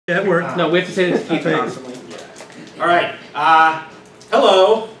Yeah, it worked. No, we have to say this to Keith constantly. All right.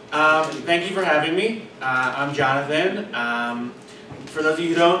 Hello. Thank you for having me. I'm Jonathan. For those of you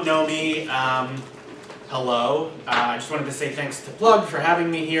who don't know me, hello. I just wanted to say thanks to Plug for having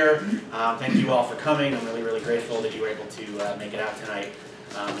me here. Thank you all for coming. I'm really, really grateful that you were able to make it out tonight.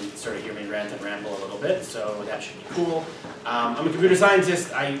 And sort of hear me rant and ramble a little bit, so that should be cool. I'm a computer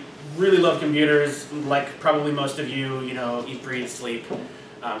scientist. I really love computers, like probably most of you, eat, breathe, sleep.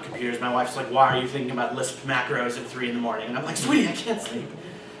 Computers. My wife's like, why are you thinking about Lisp macros at 3 in the morning? And I'm like, sweetie, I can't sleep.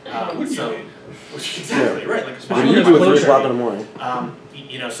 Exactly, right. Like, what do you do at 3 o'clock in the morning?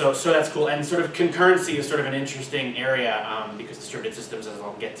 So that's cool. And sort of concurrency is sort of an interesting area because distributed systems, as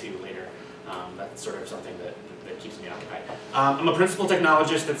I'll get to later, that's sort of something that keeps me occupied. I'm a principal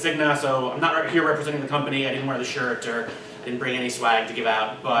technologist at Cigna, so I'm not here representing the company. I didn't wear the shirt or I didn't bring any swag to give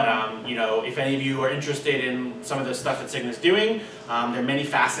out, but if any of you are interested in some of the stuff that Cigna's doing, there are many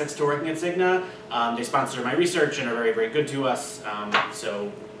facets to working at Cigna. They sponsor my research and are very, very good to us.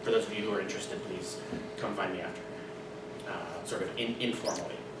 So for those of you who are interested, please come find me after, sort of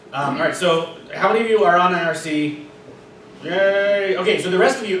informally. All right, so how many of you are on IRC? Yay! Okay, so the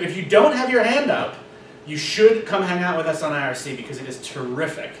rest of you, if you don't have your hand up, you should come hang out with us on IRC because it is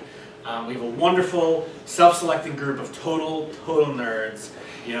terrific. We have a wonderful, self-selecting group of total nerds.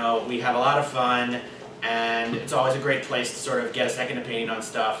 We have a lot of fun, and it's always a great place to sort of get a second opinion on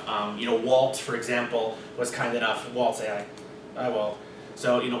stuff. Walt, for example, was kind enough. Walt, say hi. Hi, Walt.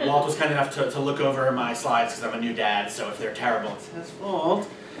 So, Walt was kind enough to look over my slides because I'm a new dad. So if they're terrible, it's his fault.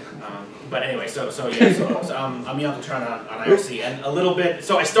 But anyway, so I'm yonkeltron on IRC, and a little bit.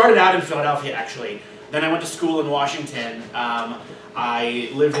 So I started out in Philadelphia, actually. Then I went to school in Washington. I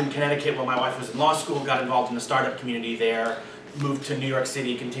lived in Connecticut while my wife was in law school, got involved in the startup community there, moved to New York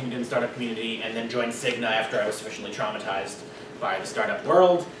City, continued in the startup community, and then joined Cigna after I was sufficiently traumatized by the startup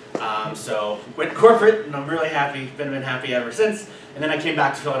world. So went corporate, and I'm really happy, been happy ever since. And then I came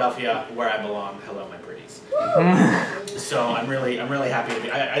back to Philadelphia, where I belong. Hello, my pretties. So I'm really happy to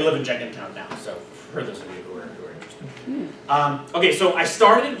be. I live in Jenkintown now, so for those of you who are interested. Okay, so when I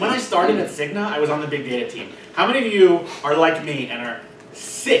started at Cigna, I was on the big data team. How many of you are like me and are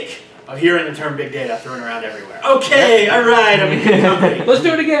sick of hearing the term big data thrown around everywhere? Okay, all right, I'm in good company. Let's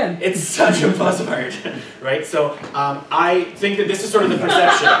do it again. It's such a buzzword, right? So I think that this is sort of the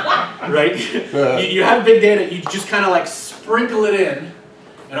perception, right? You have big data, you just kind of like sprinkle it in,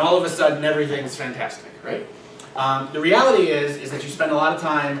 and all of a sudden everything's fantastic, right? The reality is that you spend a lot of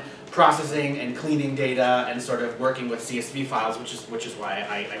time processing and cleaning data and sort of working with CSV files, which is why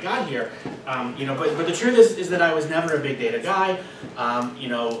I got here. But the truth is that I was never a big data guy.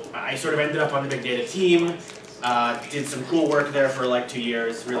 I sort of ended up on the big data team, did some cool work there for like 2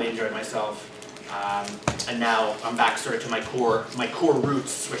 years, really enjoyed myself, and now I'm back sort of to my core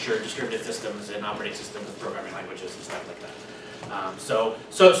roots, which are distributed systems and operating systems and programming languages and stuff like that. So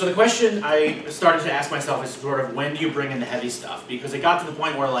the question I started to ask myself is sort of, when do you bring in the heavy stuff? Because it got to the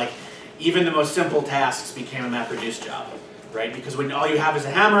point where like even the most simple tasks became a MapReduce job, right? Because when all you have is a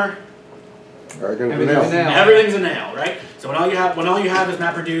hammer, everything's a nail, right? So when all you have is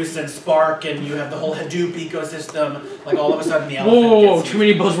MapReduce and Spark, and you have the whole Hadoop ecosystem, like all of a sudden the elephant Whoa, too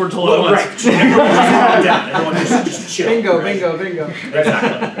many buzzwords all at once. Right. Everyone just chill. Bingo, right? bingo.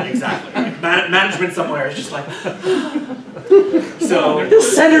 Exactly. Management somewhere is just like, so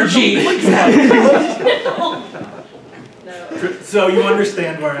synergy. Exactly. So you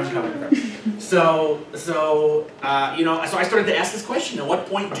understand where I'm coming from. So I started to ask this question: at what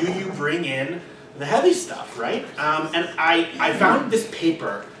point do you bring in the heavy stuff, right? And I found this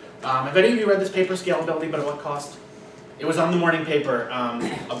paper. Have any of you read this paper, Scalability, but at what cost? It was on the morning paper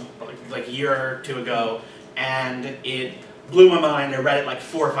like a year or two ago, and it blew my mind. I read it like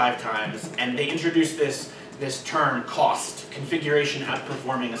 4 or 5 times, and they introduced this term, cost, configuration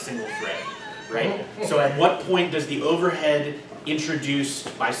outperforming a single thread, right? So at what point does the overhead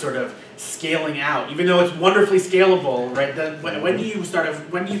introduced by sort of scaling out, even though it's wonderfully scalable, right? When do you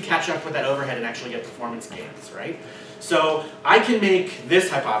catch up with that overhead and actually get performance gains, right? So I can make this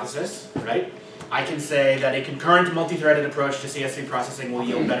hypothesis, right? I can say that a concurrent multi-threaded approach to CSV processing will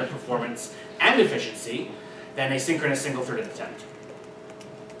yield better performance and efficiency than a synchronous single-threaded attempt.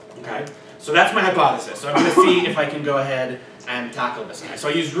 Okay? So that's my hypothesis. So I'm going to see if I can go ahead and tackle this guy. So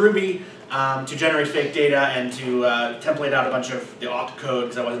I used Ruby to generate fake data and to template out a bunch of the awk code,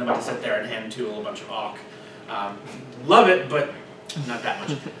 because I wasn't about to sit there and hand tool a bunch of awk. Love it, but not that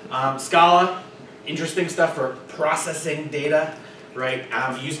much. Scala, interesting stuff for processing data, right?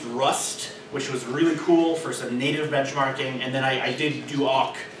 I've used Rust, which was really cool for some native benchmarking, and then I did do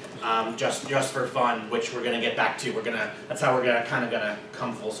awk just for fun, which we're gonna get back to. That's how we're gonna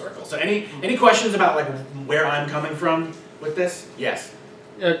come full circle. So any questions about like where I'm coming from with this? Yes.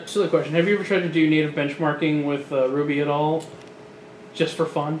 Silly question. Have you ever tried to do native benchmarking with Ruby at all? Just for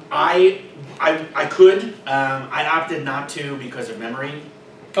fun? I could. I opted not to because of memory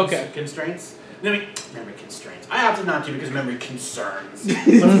constraints. Memory constraints. I opted not to because of memory concerns.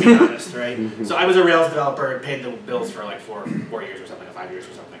 Let's be honest, right? So I was a Rails developer and paid the bills for like 4 years or something, or 5 years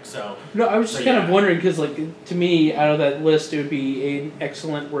or something. So no, I was just kind of wondering because, like, to me, out of that list, it would be an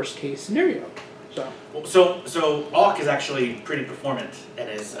excellent worst case scenario. So awk is actually pretty performant, and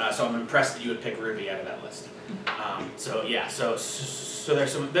is so I'm impressed that you would pick Ruby out of that list. So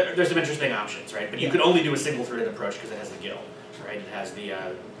there's some interesting options, right? But you could only do a single threaded approach because it has the GIL, right? It has the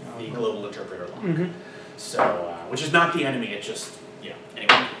global interpreter lock. So which is not the enemy. It's just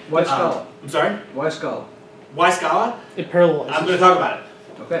Anyway. Why Scala? I'm sorry. Why Scala? Why Scala? It parallelizes. I'm going to talk about it.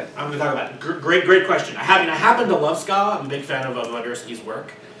 Okay. I'm going to talk about it. Great question. I happen to love Scala. I'm a big fan of Wojdarski's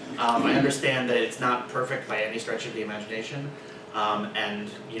work. I understand that it's not perfect by any stretch of the imagination,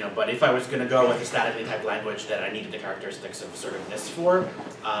 but if I was going to go with a statically typed language that I needed the characteristics of sort of this for,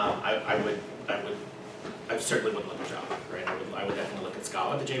 I certainly would look at Java, right? I would definitely look at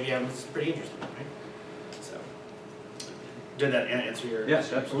Scala. The JVM is pretty interesting, right? So, did that answer your?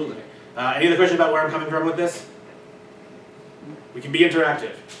 Yes, absolutely. Any other questions about where I'm coming from with this? We can be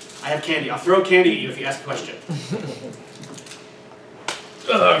interactive. I have candy. I'll throw candy at you if you ask a question.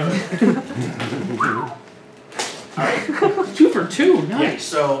 Alright. 2 for 2, nice. Yeah,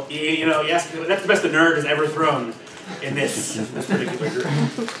 so, yes, that's the best the nerd has ever thrown in this particular group.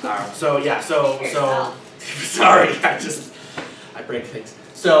 So, sorry, I break things.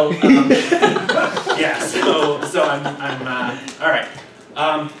 So, alright.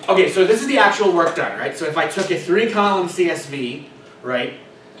 Okay, so this is the actual work done, right? So if I took a 3-column CSV, right,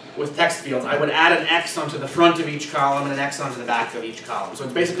 with text fields, I would add an X onto the front of each column and an X onto the back of each column. So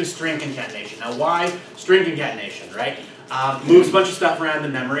it's basically string concatenation. Now why string concatenation, right? Moves a bunch of stuff around the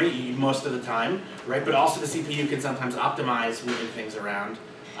memory most of the time, right? But also the CPU can sometimes optimize moving things around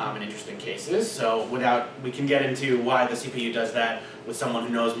in interesting cases. So we can get into why the CPU does that with someone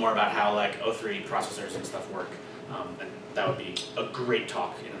who knows more about how like O3 processors and stuff work. And that would be a great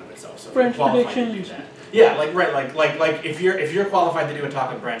talk in and of itself. So branch qualified prediction. to do that. Yeah, like if you're qualified to do a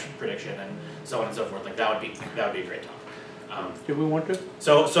talk on branch prediction and so on and so forth, like that would be a great talk. Do we want to?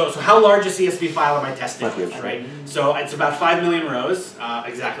 So how large a CSV file am I testing with, right? So it's about 5 million rows,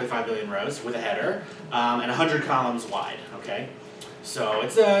 exactly 5 million rows with a header, and 100 columns wide. Okay, so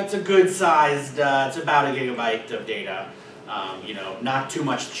it's a good sized. It's about a gigabyte of data. Not too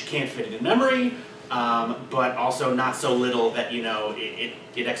much that you can't fit it in memory. But also not so little that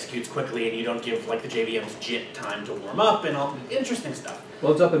it executes quickly and you don't give like the JVM's JIT time to warm up and all interesting stuff.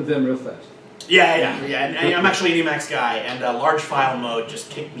 Loads up in Vim real fast. Yeah. And I'm actually an Emacs guy, and large file mode just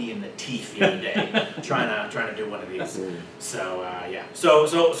kicked me in the teeth the other day trying to do one of these. So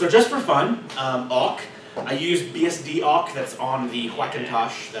So just for fun, awk. I use BSD awk that's on the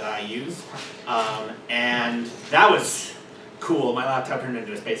Hackintosh that I use, and that was cool. My laptop turned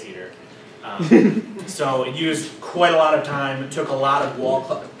into a space heater. So it used quite a lot of time. It took a lot of wall.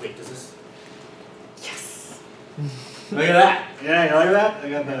 Wait, does this? Yes. Look at that. Yeah, you like that? I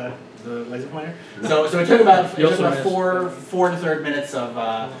got the laser pointer. So it took about 4 to 3 minutes of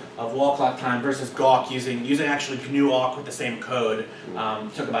wall clock time versus Gawk using actually GNU awk with the same code.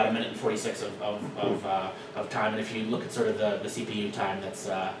 Took about 1 minute and 46 of time. And if you look at sort of the CPU time that's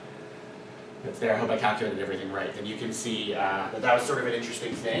there, I hope I calculated everything right, then you can see that was sort of an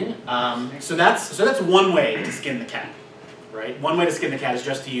interesting thing. So that's one way to skin the cat, right? One way to skin the cat is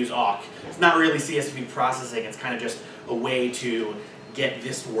just to use awk. It's not really CSV processing, it's kind of just a way to get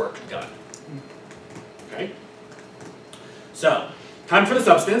this work done. Okay? So, time for the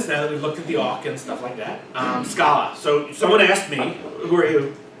substance, now that we've looked at the awk and stuff like that. Scala. So someone asked me, who are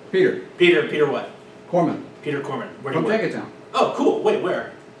you? Peter. Peter what? Corman. Peter Corman. Where do you From work? Jaggedtown. Oh, cool. Wait,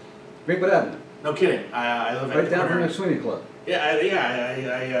 where? Greenwood Avenue. No kidding. I live right at the down corner. from the Sweeney Club. Yeah, I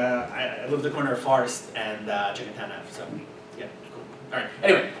live at the corner of Forest and Jaggedtown Ave. So yeah, cool. All right.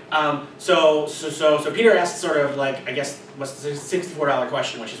 Anyway, so Peter asked sort of like, I guess what's the $64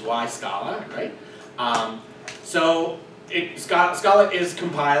 question, which is why Scala, right? Scala is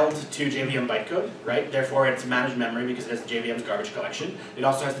compiled to JVM bytecode, right? Therefore, it's managed memory because it has the JVM's garbage collection. It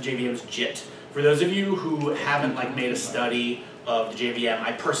also has the JVM's JIT. For those of you who haven't made a study of the JVM,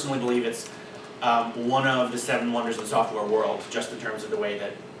 I personally believe it's one of the 7 wonders of the software world, just in terms of the way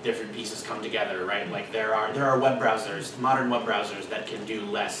that different pieces come together, right? Like there are web browsers, modern web browsers that can do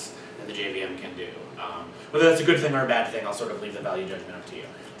less than the JVM can do. Whether that's a good thing or a bad thing, I'll sort of leave the value judgment up to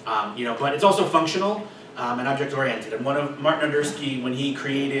you. But it's also functional and object-oriented. And one of Martin Undersky, when he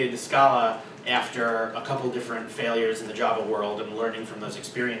created Scala after a couple different failures in the Java world and learning from those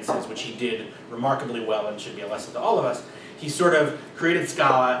experiences, which he did remarkably well and should be a lesson to all of us, he sort of created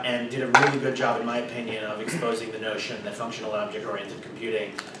Scala and did a really good job, in my opinion, of exposing the notion that functional and object-oriented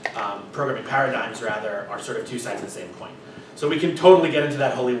computing, programming paradigms rather, are sort of two sides of the same coin. So we can totally get into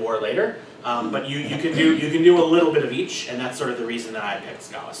that holy war later, but you can do a little bit of each, and that's sort of the reason that I picked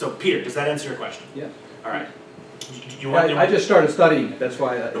Scala. So Peter, does that answer your question? Yeah. All right. I just started studying it. That's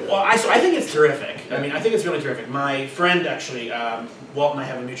why. Well, I think it's terrific. I mean, I think it's really terrific. My friend, actually, Walt and I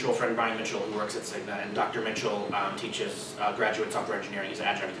have a mutual friend, Brian Mitchell, who works at Cigna, and Dr. Mitchell teaches graduate software engineering. He's an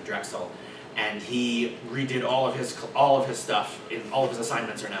adjunct at Drexel, and he redid all of his stuff. All of his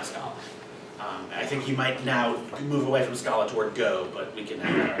assignments are now Scala. I think he might now move away from Scala toward Go, but we can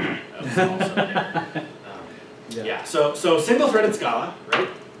have that also. Yeah. So single-threaded Scala, right?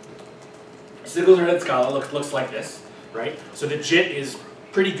 Single-threaded Scala looks like this, right? So the JIT is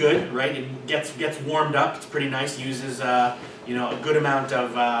pretty good, right? It gets warmed up. It's pretty nice. Uses a good amount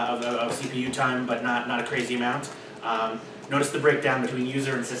of CPU time, but not a crazy amount. Notice the breakdown between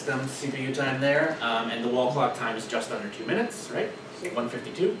user and system CPU time there, and the wall clock time is just under 2 minutes, right?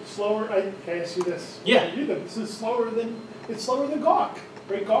 152. Slower. Can I ask you this? Yeah. This is slower than Gawk.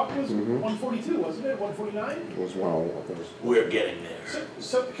 Right? Gawk was 142, wasn't it? 149. It was one of those. We're getting there.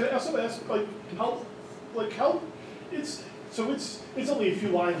 So can I also ask how it's only a few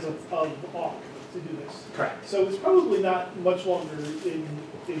lines of awk to do this. Correct. So it's probably not much longer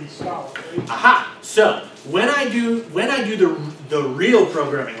in Scala, right? Aha! So when I do the real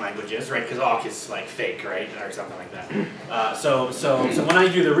programming languages, right? Because awk is like fake, right, or something like that. So when I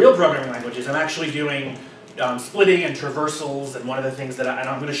do the real programming languages, I'm actually doing splitting and traversals, and one of the things that and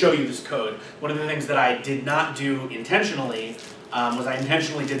I'm going to show you this code. One of the things that I did not do intentionally was I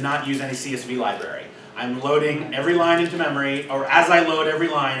intentionally did not use any CSV library. I'm loading every line into memory, or as I load every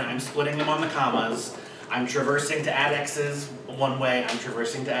line, I'm splitting them on the commas. I'm traversing to add x's one way, I'm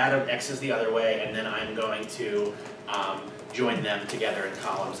traversing to add x's the other way, and then I'm going to join them together in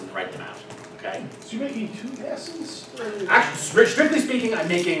columns and write them out. Okay? So you're making 2 passes? Actually, strictly speaking, I'm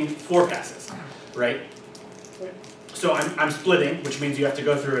making 4 passes, right? So I'm splitting, which means you have to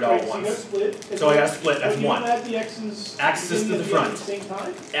go through it all at once. So you gotta split. So I gotta split. That's one. You add the x's. Axis to the front. At the same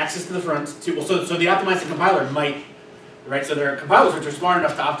time. Axis to the front. So the optimizing compiler might, right? So there are compilers which are smart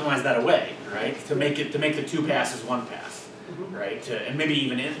enough to optimize that away, right? To make the 2 passes 1 pass, right? And maybe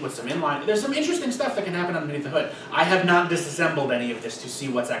even with some inline. There's some interesting stuff that can happen underneath the hood. I have not disassembled any of this to see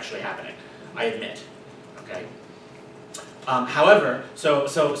what's actually happening. I admit. Okay. However, so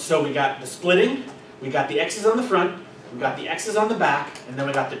we got the splitting. We got the x's on the front, we got the x's on the back, and then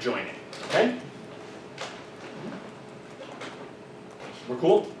we got the joining, okay? We're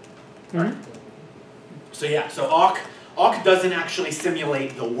cool? All right. So yeah, so awk doesn't actually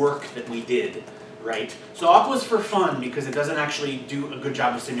simulate the work that we did, right? So awk was for fun because it doesn't actually do a good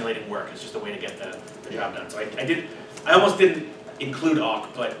job of simulating work. It's just a way to get the job done. So I almost didn't include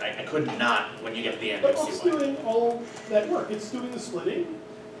awk, but I could not when you get to the end. But awk's doing all that work. It's doing the splitting,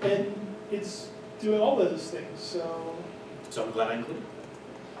 and it's doing all those things, so I'm glad I included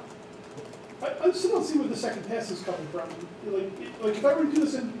it. I still don't see where the second pass is coming from. Like if I were to do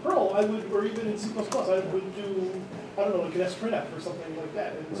this in Perl, I would, or even in C++, I would do, I don't know, like an sprintf or something like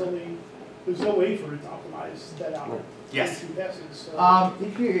that. And there's no way for it to optimize that out. Yes. In 2 passes. So.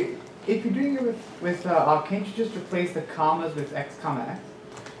 If you're doing it with awk, can't you just replace the commas with x comma x?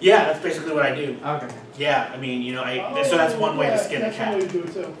 Yeah, that's basically what I do. Okay. Yeah, I mean, so that's one way to skin a cat. That's one way to do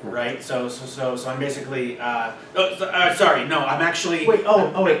it too. Right, so I'm basically, sorry, no, I'm actually, wait,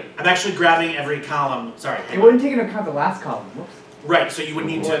 wait. I'm actually grabbing every column, sorry. It wouldn't take into account the last column, whoops. Right, so you would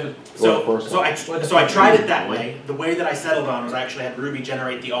need to, so I tried it that way. The way that I settled on was I actually had Ruby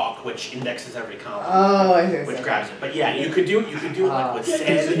generate the awk, which indexes every column. Oh, I see. Which grabs it. But yeah, you could do it like with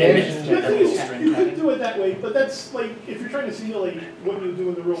send The image. thing is, you could do it that way, but that's like, if you're trying to simulate what you do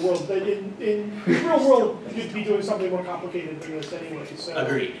in the real world, then in the real world, you'd be doing something more complicated than this anyway, so.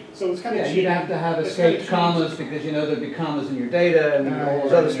 Agreed. So it's kind of Yeah, cheating. you'd have to have It's escaped kinda commas because there'd be commas in your data and all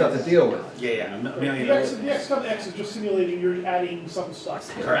those other stuff to deal with. Yeah, a million The other x things. comma x is just simulating you're adding some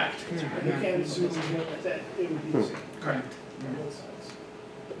stuff. Correct. And you can't assume that it would be the same. Correct. On both sides.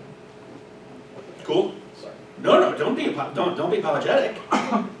 Cool? Sorry. No, don't be apologetic.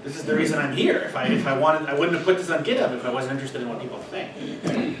 This is the reason I'm here. If I wanted, I wouldn't have put this on GitHub if I wasn't interested in what people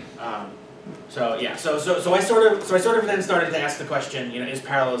think. So yeah, so I sort of then started to ask the question, is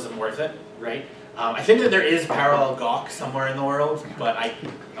parallelism worth it, right? I think that there is parallel Gawk somewhere in the world, but I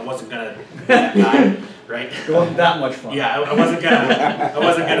wasn't gonna do that guy, right? It wasn't that much fun. Yeah, I wasn't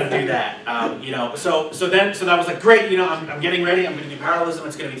gonna do that. You know, so that was like great. You know, I'm getting ready. I'm gonna do parallelism.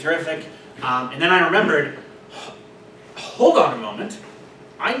 It's gonna be terrific. And then I remembered, hold on a moment.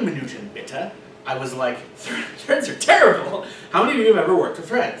 I'm Newton Bitta. I was like, threads are terrible. How many of you have ever worked with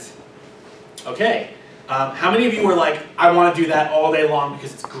threads? Okay. How many of you were like, I want to do that all day long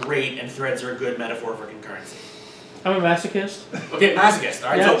because it's great and threads are a good metaphor for concurrency? I'm a masochist. Okay, masochist.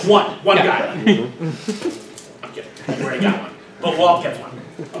 All right, Yeah. so one Yeah. guy. I'm kidding. You already got one. But we'll all get one.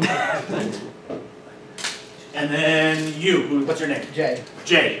 And then you. What's your name? Jay.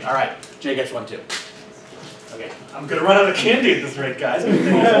 Jay. All right. Jay gets one too. Okay. I'm gonna run out of candy at this rate, guys.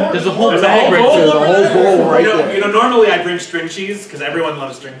 There's a whole There's bag right bowl there. over There's a whole there. bowl right there. You know, normally I bring string cheese because everyone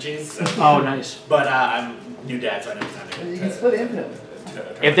loves string cheese. So. Oh, nice. But I'm new dad, so I don't have time to. You can split infinitely.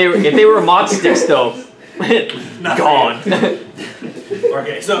 If they were mod sticks though, gone.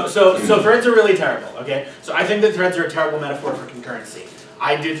 Okay, so threads are really terrible, okay? So I think that threads are a terrible metaphor for concurrency.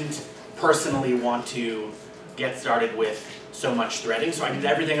 I didn't personally want to get started with so much threading, so I did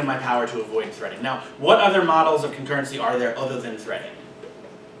everything in my power to avoid threading. Now, what other models of concurrency are there other than threading?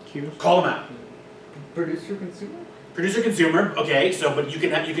 Queues. Call them out. Producer consumer? Producer consumer, okay, so but you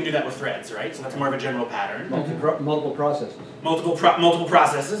can do that with threads, right? So that's more of a general pattern. Multiple processes. Multiple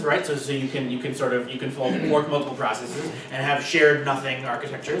processes, right? So you can fork multiple processes and have shared nothing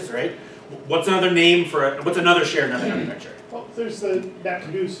architectures, right? What's another name for what's another shared nothing architecture? Well, there's the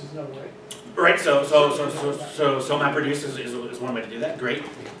MapReduce is another way. Right. So MapReduce is one way to do that. Great.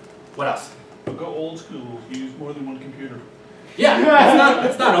 What else? Go old school. Use more than one computer. Yeah,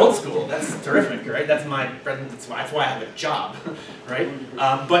 that's not old school. That's terrific, right? That's my friend. That's why I have a job, right?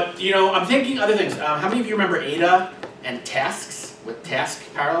 But you know, I'm thinking other things. How many of you remember Ada and tasks with task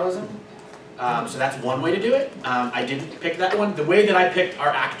parallelism? So that's one way to do it. I didn't pick that one. The way that I picked are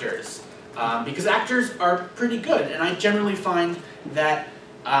actors, because actors are pretty good, and I generally find that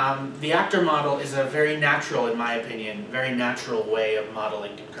the actor model is a very natural, in my opinion, very natural way of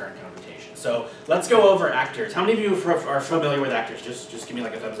modeling concurrent computation. So let's go over actors. How many of you are familiar with actors? Just give me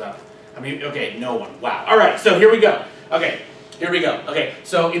like a thumbs up. How many? Okay, no one. Wow. All right. So here we go. Okay, here we go. Okay.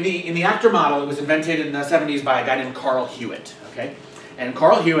 So in the actor model, it was invented in the 70s by a guy named Carl Hewitt. Okay, and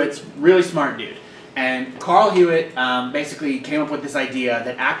Carl Hewitt's really smart dude. And Carl Hewitt basically came up with this idea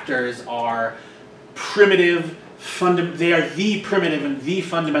that actors are primitive. They are the primitive and the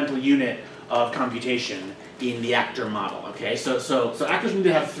fundamental unit of computation in the actor model. Okay, so actors need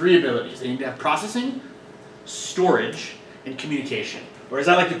to have three abilities. They need to have processing, storage, and communication. Or as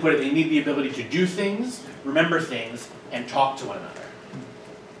I like to put it, they need the ability to do things, remember things, and talk to one another.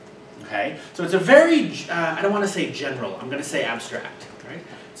 Okay, so it's a very I don't want to say general. I'm going to say abstract. Right?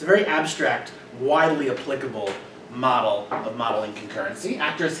 It's a very abstract, widely applicable model of modeling concurrency.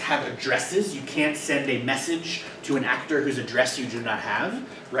 Actors have addresses. You can't send a message to an actor whose address you do not have,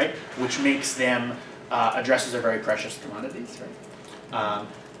 right? Which makes them, addresses are very precious commodities, right?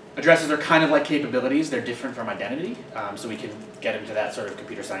 Addresses are kind of like capabilities. They're different from identity, so we can get into that sort of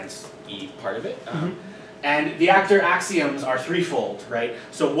computer science-y part of it. And the actor axioms are threefold, right?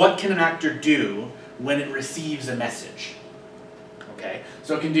 So what can an actor do when it receives a message? Okay,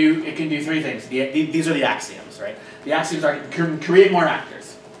 so it can do three things. These are the axioms, right? The axioms are can create more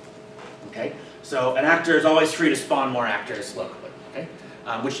actors. Okay, so an actor is always free to spawn more actors locally. Okay,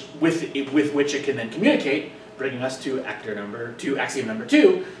 with which it can then communicate, bringing us to axiom number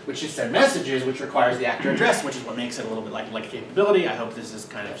two, which is send messages, which requires the actor address, which is what makes it a little bit like a capability. I hope this is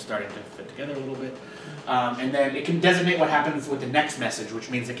kind of starting to fit together a little bit. And then it can designate what happens with the next message,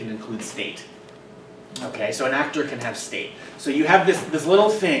 which means it can include state. Okay, so an actor can have state. So you have this little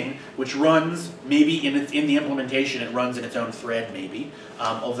thing which runs, maybe in the implementation, it runs in its own thread, maybe.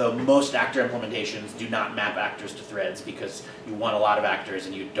 Although most actor implementations do not map actors to threads because you want a lot of actors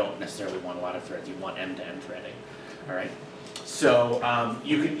and you don't necessarily want a lot of threads. You want end-to-end threading. All right. So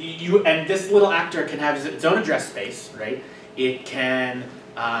and this little actor can have its own address space, right? It can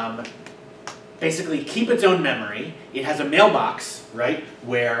basically keep its own memory. It has a mailbox, right,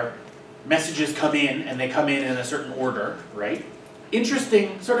 where messages come in, and they come in a certain order, right?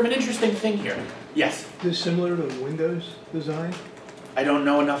 Sort of an interesting thing here. Yes? Is this similar to Windows design? I don't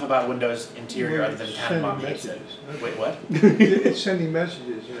know enough about Windows interior other than Sending Canon hates it. messages. Wait, what? It's sending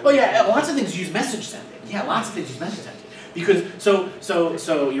messages. You know. Oh yeah, lots of things use message sending. Yeah, lots of things use message sending. Because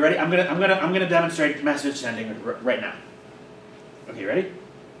so you ready? I'm gonna demonstrate message sending right now. Okay, ready?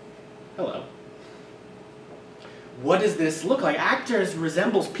 Hello. What does this look like? Actors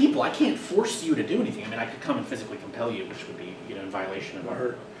resembles people. I can't force you to do anything. I mean, I could come and physically compel you, which would be, in violation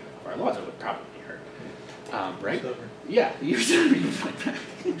of of our laws, it would probably hurt. Right? Stubborn. Yeah,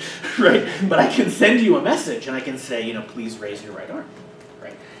 right. But I can send you a message and I can say, you know, please raise your right arm,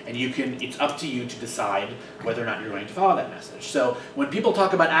 right? And you can. It's up to you to decide whether or not you're going to follow that message. So when people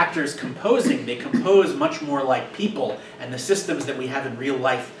talk about actors composing, they compose much more like people, and the systems that we have in real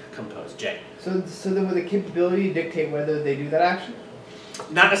life compose. Jay. So then would the capability dictate whether they do that action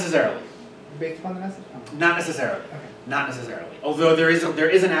Not necessarily. based upon the message? Oh. Not necessarily. Okay. Not necessarily. Although there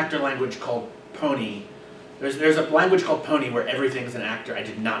is an actor language called Pony. There's a language called Pony where everything's an actor. I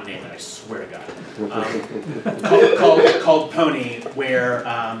did not name it. I swear to God. Called Pony, where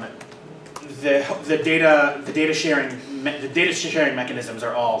the data sharing mechanisms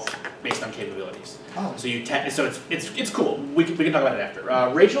are all based on capabilities. Oh. So it's cool. We can talk about it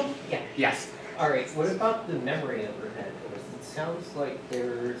after. Rachel? Yeah. Yes. Alright, what about the memory overhead? Because it sounds like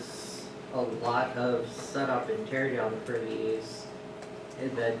there's a lot of setup and teardown for these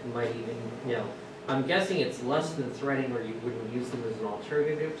that might even, you know, I'm guessing it's less than threading where you wouldn't use them as an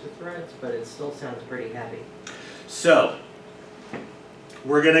alternative to threads, but it still sounds pretty heavy. So,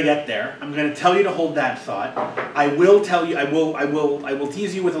 we're gonna get there. I'm gonna tell you to hold that thought. I will tell you, I will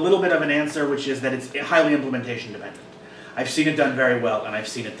tease you with a little bit of an answer, which is that it's highly implementation dependent. I've seen it done very well, and I've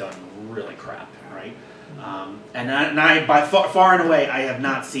seen it done really crap, right? And I by far and away, I have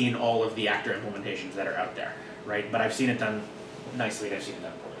not seen all of the actor implementations that are out there, right? But I've seen it done nicely, and I've seen it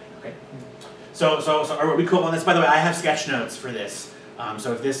done poorly, okay? So are we cool on this? By the way, I have sketch notes for this.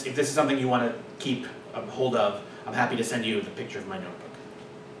 So if this is something you want to keep a hold of, I'm happy to send you the picture of my notebook.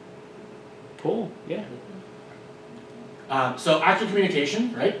 Cool. Yeah. So actor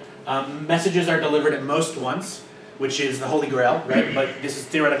communication, right? Messages are delivered at most once, which is the holy grail, right? But this is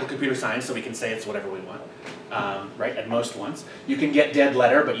theoretical computer science, so we can say it's whatever we want, right? At most once. You can get dead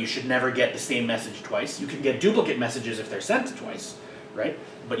letter, but you should never get the same message twice. You can get duplicate messages if they're sent twice, right?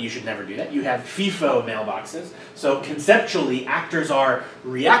 But you should never do that. You have FIFO mailboxes. So conceptually, actors are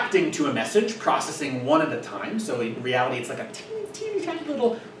reacting to a message, processing one at a time. So in reality, it's like a teeny tiny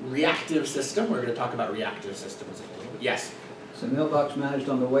little reactive system. We're going to talk about reactive systems in a little bit. Yes? So mailbox managed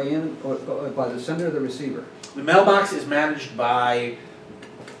on the way in, or by the sender or the receiver? The mailbox is managed by,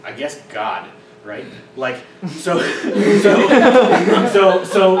 I guess, God, right? Like, this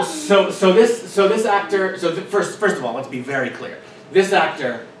actor. First of all, let's be very clear. This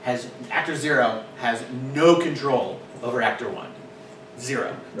actor zero has no control over actor one.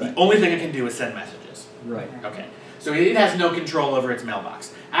 Zero. Right. The only thing it can do is send messages. Right. Okay. So it has no control over its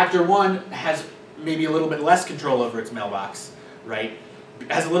mailbox. Actor one has maybe a little bit less control over its mailbox, right?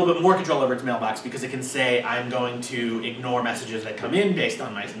 Has a little bit more control over its mailbox because it can say, I'm going to ignore messages that come in based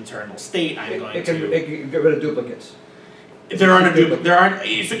on my internal state. It can get rid of duplicates. So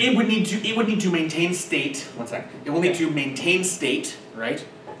it would need to maintain state. One sec. It will need to maintain state, right?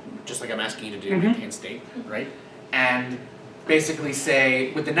 Just like I'm asking you to do, maintain state, right? And basically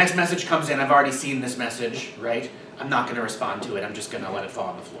say, when the next message comes in, I've already seen this message, right? I'm not going to respond to it. I'm just going to let it fall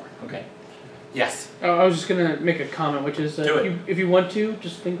on the floor. Okay. Yes. I was just gonna make a comment, which is if you want to,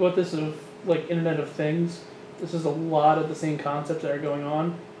 just think about this of like Internet of Things. This is a lot of the same concepts that are going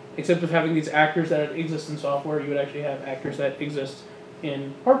on, except of having these actors that exist in software, you would actually have actors that exist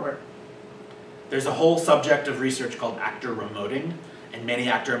in hardware. There's a whole subject of research called actor remoting, and many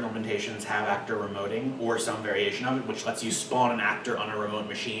actor implementations have actor remoting or some variation of it, which lets you spawn an actor on a remote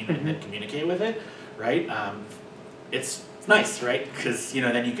machine and then communicate with it, right? It's nice, right? Because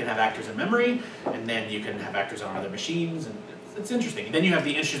then you can have actors in memory, and then you can have actors on other machines, and it's interesting. And then you have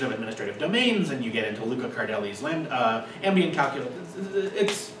the issues of administrative domains, and you get into Luca Cardelli's ambient calculus.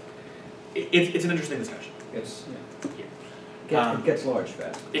 It's an interesting discussion. It gets large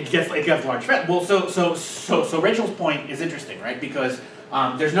fast. It gets large fast. Well, so Rachel's point is interesting, right? Because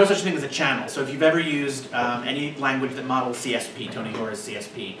there's no such thing as a channel. So if you've ever used any language that models CSP, Tony Hora's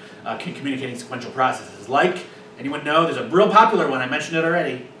CSP, communicating sequential processes, like, anyone know? There's a real popular one. I mentioned it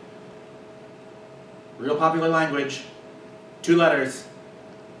already. Real popular language. 2 letters.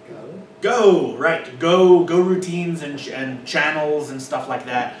 Go. Right. Go routines and channels and stuff like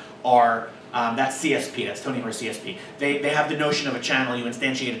that are that's CSP. That's Tony Hora's CSP. They have the notion of a channel. You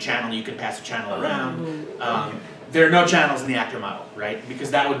instantiate a channel. You can pass a channel around. There are no channels in the actor model, right? Because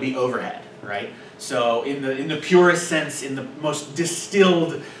that would be overhead, right? So in the purest sense, in the most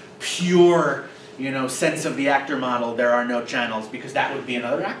distilled, pure sense of the actor model, there are no channels because that would be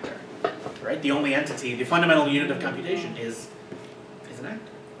another actor, right? The only entity, the fundamental unit of computation is an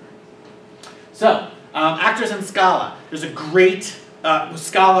actor. So, actors in Scala. There's a great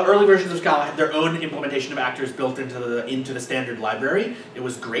Scala. Early versions of Scala had their own implementation of actors built into the standard library. It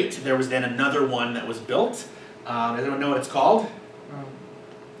was great. There was then another one that was built. Does anyone know what it's called?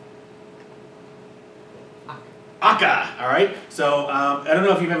 Akka, all right? So I don't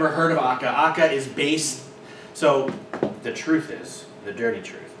know if you've ever heard of Akka. Akka is based, so the truth is, the dirty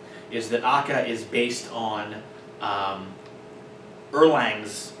truth, is that Akka is based on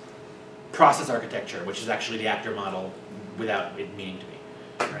Erlang's process architecture, which is actually the actor model without it meaning to be,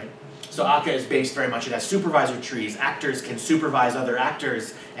 right? So Akka is based very much, it has supervisor trees. Actors can supervise other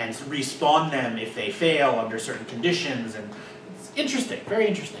actors and respawn them if they fail under certain conditions, and it's interesting, very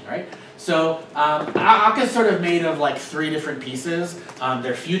interesting, right? So Akka is sort of made of like 3 different pieces.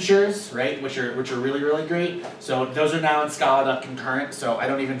 They're futures, right, which are really, really great. So those are now in Scala.concurrent, so I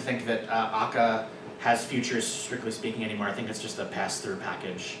don't even think that Akka has futures, strictly speaking, anymore. I think it's just a pass-through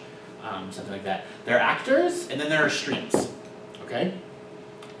package, something like that. There are actors, and then there are streams, okay?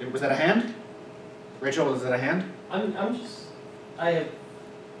 Was that a hand? Rachel, was that a hand? I'm just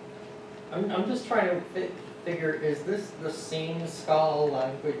trying to figure, is this the same Scala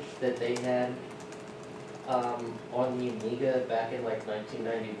language that they had on the Amiga back in like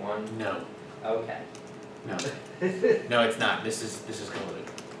 1991? No. Okay. No. No, it's not. This is coded.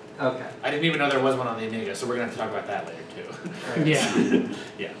 Okay. I didn't even know there was one on the Amiga, so we're gonna have to talk about that later too. Yeah.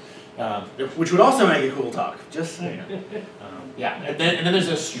 Yeah. Which would also make a cool talk. Just so you know. Yeah, and then there's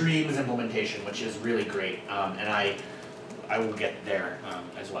a streams implementation, which is really great, and I will get there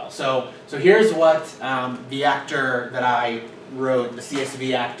as well. So here's what the actor that I wrote, the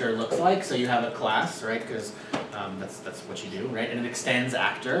CSV actor, looks like. So you have a class, right? Because that's what you do, right? And it extends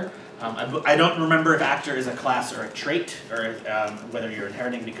actor. I don't remember if actor is a class or a trait, or whether you're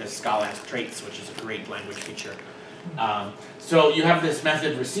inheriting, because Scala has traits, which is a great language feature. So you have this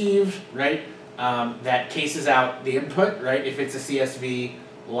method receive, right? That cases out the input, right? If it's a CSV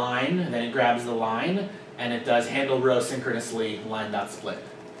line, then it grabs the line, and it does handle row synchronously line.split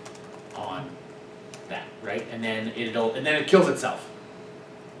on that, right? And then it kills itself.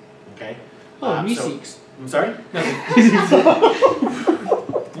 Okay? Oh, meseeks. I'm sorry?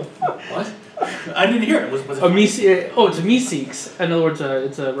 What? I didn't hear it. Was it it's a meseeks. In other words,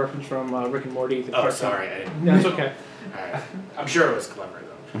 it's a reference from Rick and Morty. Oh, sorry. I didn't. Yeah, it's okay. Alright. I'm sure it was clever, though.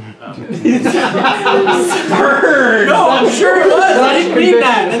 Burn! No, I'm sure it was. I didn't mean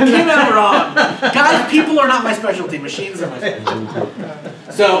that. That came out wrong. Guys, people are not my specialty. Machines are my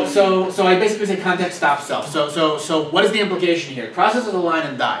specialty. So I basically say context stop self. So what is the implication here? It processes a line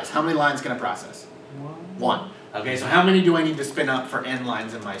and dies. How many lines can it process? 1. Okay, so how many do I need to spin up for n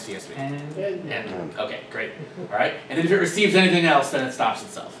lines in my CSV? N. Okay, great. All right, and then if it receives anything else, then it stops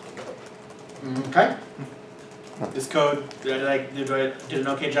itself. Okay. This code, did I did an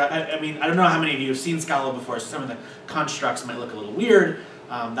okay job? I mean, I don't know how many of you have seen Scala before, so some of the constructs might look a little weird.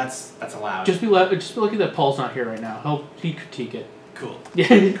 That's allowed. Just be lucky that Paul's not here right now. He'll critique it. Cool.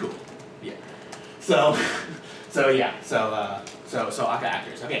 Yeah. Cool. Yeah. So Akka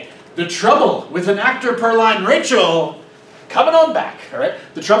actors. Okay. The trouble with an actor per line, Rachel, coming on back. All right.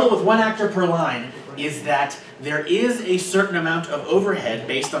 The trouble with 1 actor per line is that there is a certain amount of overhead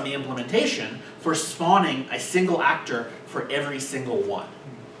based on the implementation for spawning a single actor for every single one.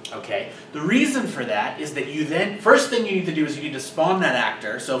 Okay? The reason for that is that you then, first thing you need to do is you need to spawn that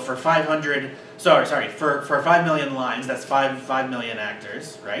actor. So for 5 million lines, that's 5 million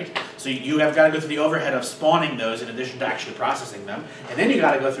actors, right? So you have got to go through the overhead of spawning those in addition to actually processing them. And then you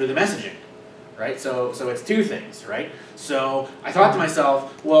got to go through the messaging. Right? So it's 2 things, right? So I thought to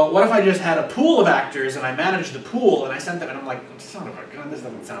myself, well, what if I just had a pool of actors and I managed the pool and I sent them, and I'm like, son of a gun, this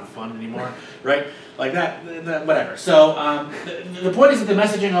doesn't sound fun anymore, right? Like that, whatever. So the point is that the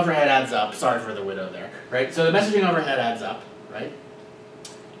messaging overhead adds up. Sorry for the widow there, right? So the messaging overhead adds up, right?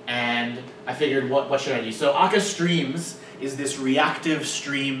 And I figured, what should I do? So Akka Streams is this reactive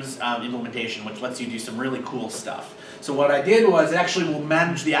streams implementation, which lets you do some really cool stuff. So what I did was it actually will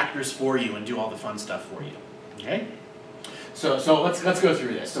manage the actors for you and do all the fun stuff for you. Okay? So let's go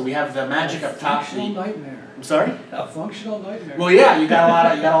through this. So we have the magic up top. Functional nightmare. I'm sorry? A functional nightmare. Well, yeah, you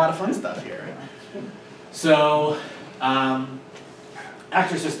got a lot of fun stuff here. Right? So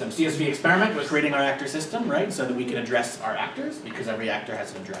actor system, CSV experiment. We're creating our actor system, right? So that we can address our actors, because every actor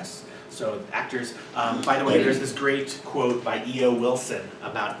has an address. So actors. By the way, there's this great quote by E.O. Wilson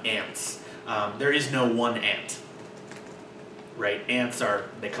about ants. There is no one ant. Right? Ants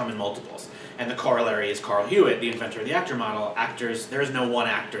they come in multiples. And the corollary is Carl Hewitt, the inventor of the actor model. Actors, there is no one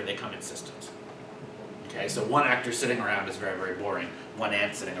actor, they come in systems. Okay, so one actor sitting around is very, very boring. One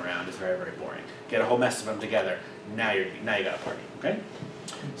ant sitting around is very, very boring. Get a whole mess of them together, now you got a party, okay?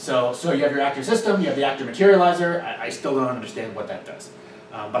 So you have your actor system, you have the actor materializer. I still don't understand what that does.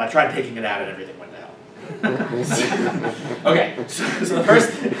 But I tried taking it out and everything went to hell. Okay, so the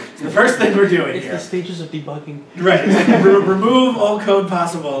The first thing we're doing It's here. the stages of debugging. Right, exactly. Remove all code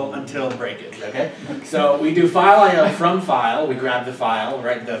possible until breakage, okay? So we do file IO from file, we grab the file,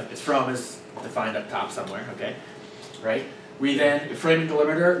 right? It's from is defined up top somewhere, okay? Right? We then, framing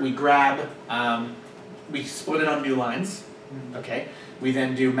delimiter, we grab, we split it on new lines, okay? We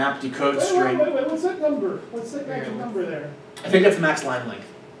then do map decode string. Wait, what's that number? What's that magic number there? I think that's max line length,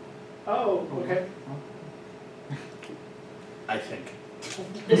 Oh, okay. I think.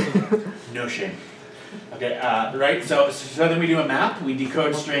 No shame. Okay, right, so then we do a map, we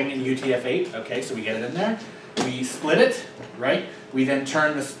decode string in UTF-8, okay, so we get it in there. We split it, right? We then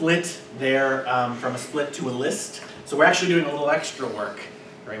turn the split there from a split to a list. So we're actually doing a little extra work,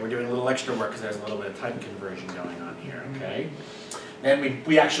 right? We're doing a little extra work because there's a little bit of type conversion going on here, okay? Then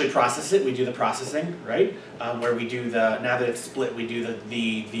we actually process it, we do the processing, right? Where we do now that it's split, we do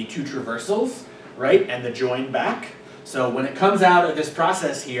the two traversals, right? And the join back. So when it comes out of this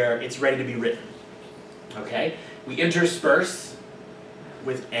process here, it's ready to be written, okay? We intersperse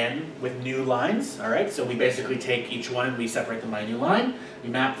with new lines, all right? So we basically take each one and we separate them by a new line. We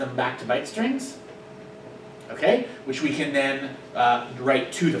map them back to byte strings, okay? Which we can then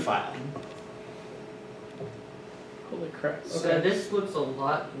write to the file. Holy crap. So Okay. this looks a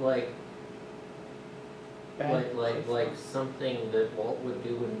lot like something that Walt would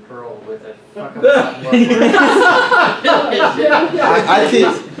do in Perl with a fucking lot more words. I think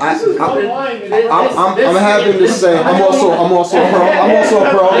This is one line. and I'm having to say I'm also a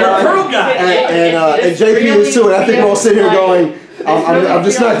Perl You're a Perl guy, guy. and JP is too, and I think we're all sitting here going, I'm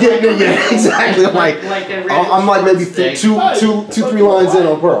just not getting it yet. Exactly. I'm like maybe two, 3 lines in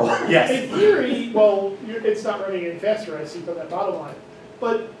on Perl. Yes. In theory, well, it's not running any faster, I see from that bottom line.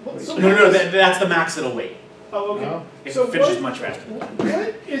 But so No, that's the max it'll wait. Oh, okay. It So finishes what- much faster. What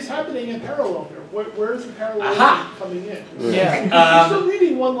is happening in parallel here? Where's the parallel Aha! coming in? Yeah. You're still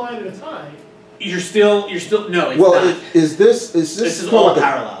reading one line at a time. You're still no. It's Well, not. is this This is kinda all like a-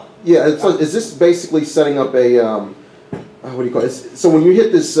 parallel. Yeah, is this basically setting up a what do you call it? So when you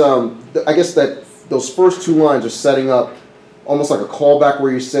hit this, I guess that those first 2 lines are setting up almost like a callback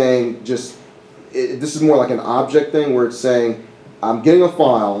where you're saying this is more like an object thing where it's saying I'm getting a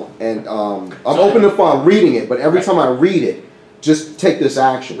file and I'm opening the file, reading it, but every time I read it, just take this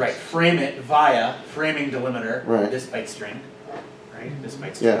action. Right. Frame it via framing delimiter. Right. This byte string. Right. This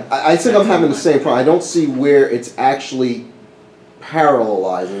byte string. Yeah, I think I'm having the same problem. I don't see where it's actually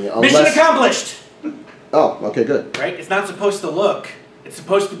parallelizing it. Mission accomplished. Oh, okay, good. Right. It's not supposed to look. It's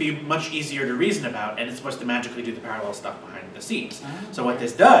supposed to be much easier to reason about, and it's supposed to magically do the parallel stuff behind the scenes. So what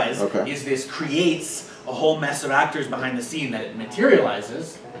this does is this creates a whole mess of actors behind the scene that it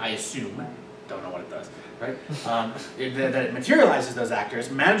materializes, I assume, don't know what it does, right? That it materializes those actors,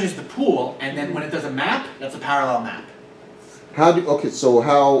 manages the pool, and then when it does a map, that's a parallel map.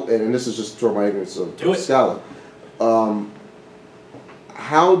 And this is just throw my ignorance of Scala.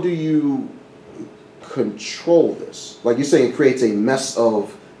 How do you control this? Like you're saying, it creates a mess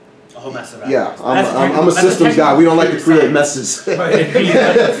of. A whole mess of actors. Yeah, I'm a systems guy. We don't like to create messes.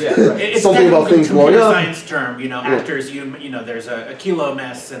 It's something about things going blowing up. Science term, actors. There's a kilo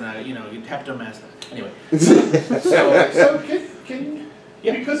mess and a hepto mess. Anyway. So can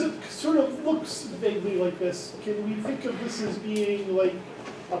because it sort of looks vaguely like this, can we think of this as being like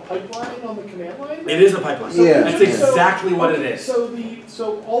a pipeline on the command line? It is a pipeline. Yeah. That's exactly what it is.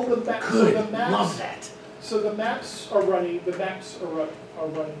 So all the maps. Good. So the maps. Love that. So the maps are running. The maps are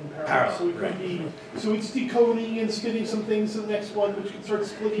running in parallel. So it could be. So it's decoding and spinning some things to the next one, which can start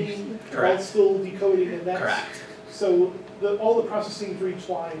splitting while still decoding, and that's correct. So all the processing for each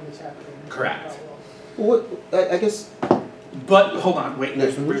line is happening. Correct. I guess. But hold on, wait.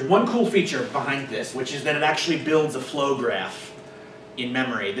 There's one cool feature behind this, which is that it actually builds a flow graph in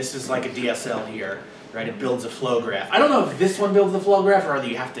memory. This is like a DSL here, right? It builds a flow graph. I don't know if this one builds the flow graph or whether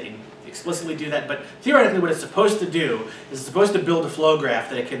you have to explicitly do that, but theoretically what it's supposed to do is it's supposed to build a flow graph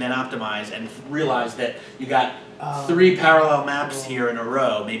that it can then optimize and realize that you got 3 parallel maps here in a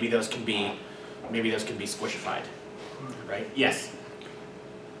row. Maybe those can be squishified, right? Yes.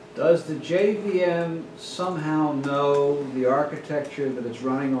 Does the JVM somehow know the architecture that it's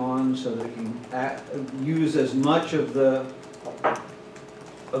running on so that it can use as much of the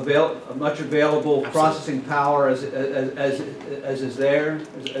available processing power as is there?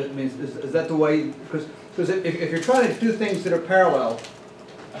 Is that the way? Because if you're trying to do things that are parallel,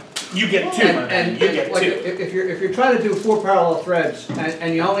 you get 2, and you get 2. If you're trying to do 4 parallel threads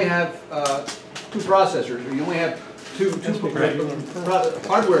and you only have 2 processors, or you only have two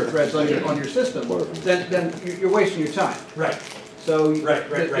hardware threads on your system, then you're wasting your time. Right. So right.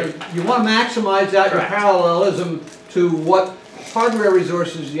 You want to maximize out your parallelism to what hardware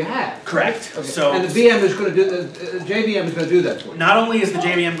resources you have. Correct. Okay. So And the VM is going to do the JVM is going to do that for you. not only is the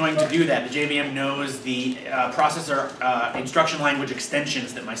JVM going to do that, the JVM knows the processor instruction language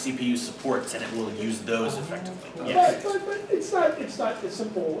extensions that my CPU supports, and it will use those effectively. Yes. But it's not as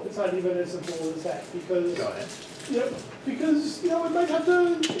simple. It's not even as simple as that because. Go ahead. Because it might have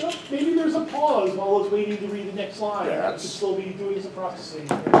to. Maybe there's a pause while it's waiting to read the next line. Yeah, It could still be doing some processing.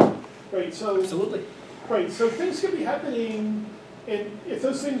 Right. So. Absolutely. Right. So things could be happening, and if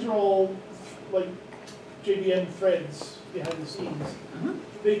those things are all like JVM threads behind the scenes,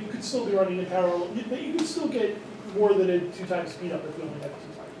 they could still be running in parallel. You could still get more than a 2 times speed up if you only have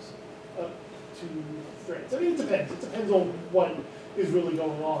 2 threads. I mean, it depends. It depends on what is really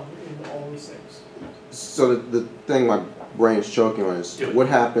going on in all these things. So the thing my brain's choking on is what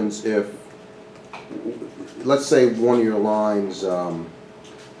happens if, let's say one of your lines, I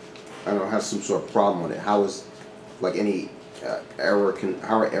don't know, has some sort of problem with it. How is, like, any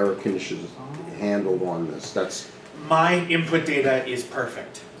how are error conditions handled on this? That's My input data is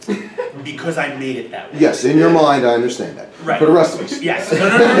perfect because I made it that way. yes, in your mind, I understand that. Right. For the rest of us, Yes.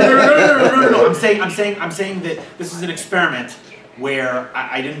 No. I'm saying that this is an experiment where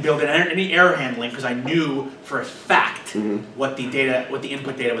I didn't build in any error handling because I knew for a fact what the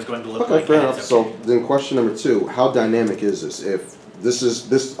input data was going to look okay, like. fair enough. So then, question number 2: how dynamic is this? If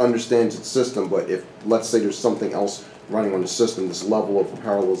this understands its system, but if let's say there's something else running on the system, this level of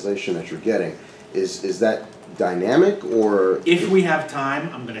parallelization that you're getting, is that dynamic or? If we have time,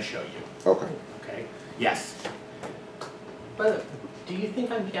 I'm going to show you. Okay. Okay. Yes. But do you think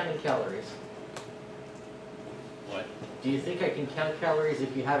I'm counting calories? What? Do you think I can count calories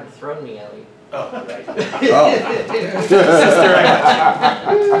if you haven't thrown me, Ellie? Oh, right.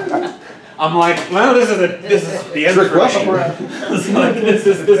 Oh. I'm like, well, this is the end Trick question. It's like, this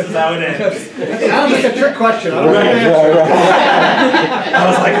is how it ends. It sounds like a trick question. I don't know. I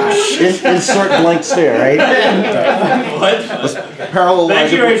was like, oh shit. Insert blank stare, right? What? Parallel.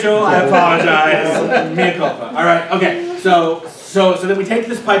 Thank you, Rachel. I apologize. Mea culpa. All right. Okay. So then we take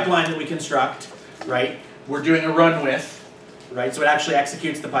this pipeline that we construct, right? We're doing a run with, right? So it actually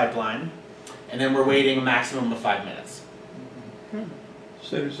executes the pipeline, and then we're waiting a maximum of 5 minutes.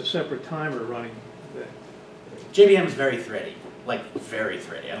 So there's a separate timer running. JVM is very thready, like very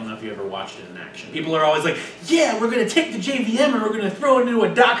thready. I don't know if you ever watched it in action. People are always like, yeah, we're going to take the JVM and we're going to throw it into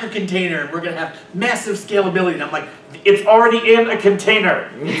a Docker container and we're going to have massive scalability. And I'm like, it's already in a container.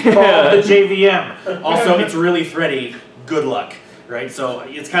 It's called the JVM. Also, it's really thready. Good luck, right? So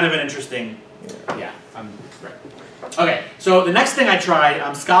it's kind of an interesting, yeah, right. Okay, so the next thing I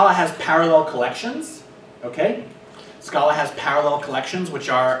tried, Scala has parallel collections, okay? Scala has parallel collections, which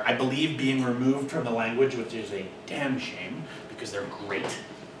are, I believe, being removed from the language, which is a damn shame, because they're great.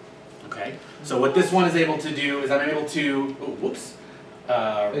 Okay? So what this one is able to do is I'm able to, oh, whoops.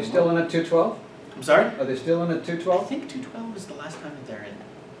 Are they still in at 212? I'm sorry? Are they still in at I 212? think 212 is the last time that they're in.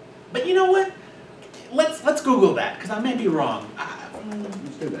 But you know what? Let's Google that, because I may be wrong.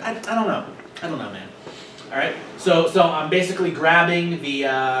 Let's do that. I don't know. I don't know, man. All right? So I'm basically grabbing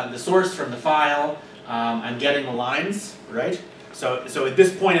the source from the file. I'm getting the lines, right? So at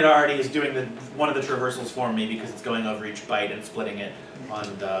this point it already is doing one of the traversals for me because it's going over each byte and splitting it on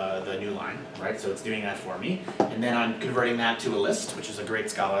the new line, right? So it's doing that for me. And then I'm converting that to a list, which is a great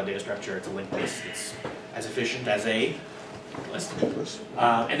Scala data structure. It's a linked list. It's as efficient as a list.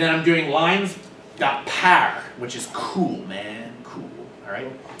 And then I'm doing lines.par, which is cool, man, cool, all right?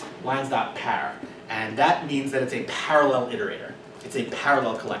 Lines.par. And that means that it's a parallel iterator. It's a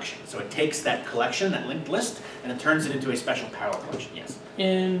parallel collection. So it takes that collection, that linked list, and it turns it into a special parallel collection, yes.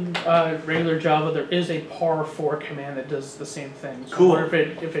 In regular Java, there is a par4 command that does the same thing. So Cool. Or if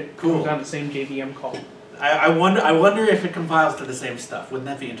it comes on the same JVM call. I wonder if it compiles to the same stuff. Wouldn't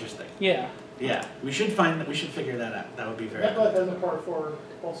that be interesting? Yeah. Yeah, we should figure that out. That would be very cool. MATLAB has a part 4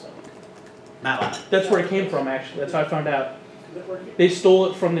 also. MATLAB. That's where it came from, actually. That's how I found out. Is that working? They stole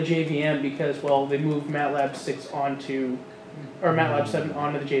it from the JVM because, well, they moved MATLAB 6 onto, or MATLAB 7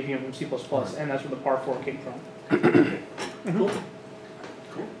 onto the JVM from C++, and that's where the par4 came from. Cool.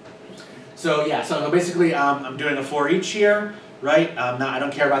 Cool. So yeah, so basically I'm doing a for each here, right? Now I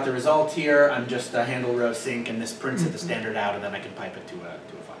don't care about the result here. I'm just a handle row sync, and this prints it the standard out, and then I can pipe it to a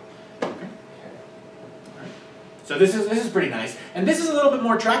file. Okay. All right. So this is pretty nice, and this is a little bit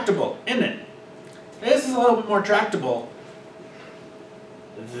more tractable, isn't it? This is a little bit more tractable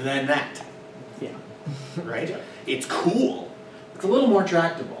than that. Yeah. Right? It's cool. It's a little more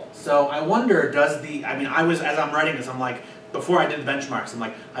tractable. So I wonder, as I'm writing this, I'm like, before I did the benchmarks, I'm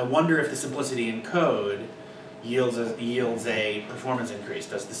like, I wonder if the simplicity in code yields a performance increase.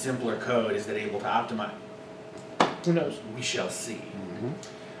 Does the simpler code, is it able to optimize? Who knows? We shall see.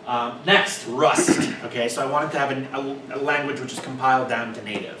 Next, Rust. Okay, so I wanted to have a language which is compiled down to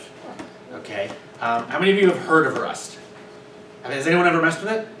native. Okay, how many of you have heard of Rust? Has anyone ever messed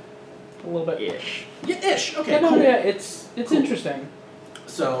with it? A little bit. Ish. Yeah, ish. Okay, Yeah, no, cool. yeah, it's Cool. interesting.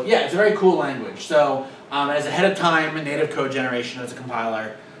 So yeah, it's a very cool language. So as ahead of time native code generation as a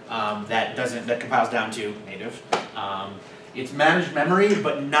compiler that compiles down to native. It's managed memory,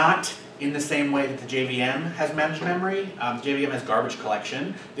 but not in the same way that the JVM has managed memory. JVM has garbage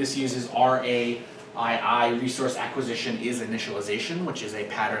collection. This uses RAII, resource acquisition is initialization, which is a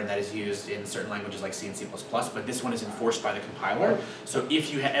pattern that is used in certain languages like C and C++, but this one is enforced by the compiler. So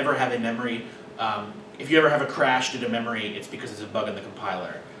if you ever have a memory, if you ever have a crash due to memory, it's because it's a bug in the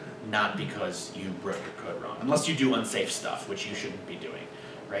compiler, not because you wrote your code wrong. Unless you do unsafe stuff, which you shouldn't be doing,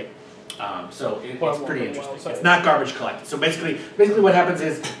 right? It's pretty interesting. It's not garbage collected. So basically what happens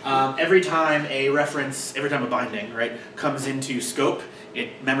is every time a binding, right, comes into scope,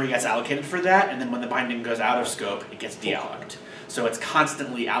 memory gets allocated for that, and then when the binding goes out of scope, it gets dealloced. So it's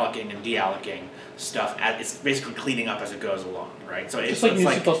constantly allocating and deallocating stuff. It's basically cleaning up as it goes along, right? So Just like new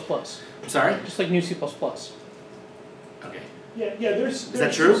C++. I'm sorry? Just like new C++. Okay. Yeah. There's Is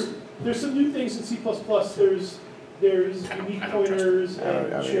that true? There's some new things in C++. There's unique pointers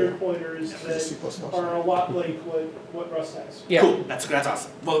and shared pointers that are a lot like what Rust has. Yeah. Cool. That's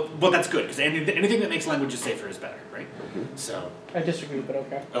awesome. Well, that's good because anything that makes languages safer is better, right? So. I disagree, but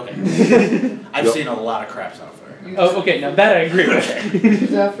okay. Okay. I've seen a lot of crap software. Oh, okay. Now that I agree with.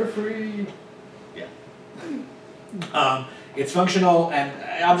 Use after free. Yeah. It's functional and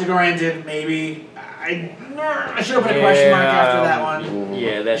object-oriented, maybe. I should have put a question mark after that one.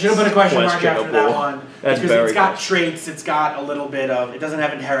 Yeah, that's I should have put a question mark after that questionable. one. That's because very it's got questionable. traits, it's got a little bit of, it doesn't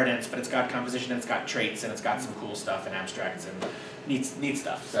have inheritance, but it's got composition, and it's got traits, and it's got some cool stuff and abstracts and neat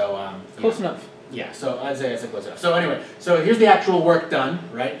stuff. So, Close enough. Yeah, so I'd say it's close enough. So anyway, so here's the actual work done,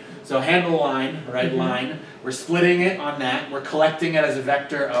 right? So handle line, right, line. We're splitting it on that. We're collecting it as a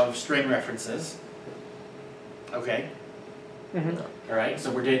vector of string references. Okay. All right, so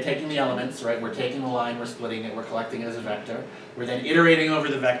we're taking the elements, right? We're taking the line, we're splitting it, we're collecting it as a vector. We're then iterating over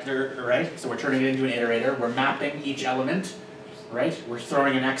the vector, right? So we're turning it into an iterator. We're mapping each element, right? We're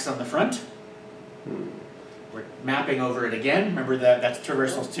throwing an X on the front. We're mapping over it again. Remember that's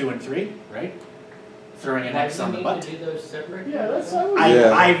traversals 2 and 3, right? Throwing an X on the butt. Do those separate? Yeah, that's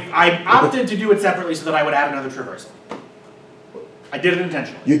I opted to do it separately so that I would add another traversal. I did it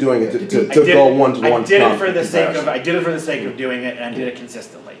intentionally. You're doing it to go one-to-one. I did it for the sake of doing it, and I did it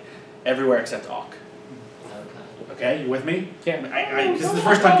consistently, everywhere except awk. Okay, you with me? Yeah. This is the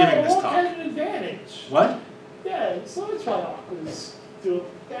first time giving this Awk talk. had an advantage. What? Yeah, so that's why Awk was doing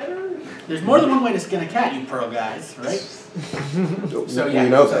better. There's more than one way to skin a cat, you pearl guys, right? So yeah. You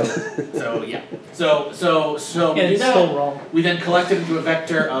know that. So yeah. So And we do it's that. still wrong. We then collect it into a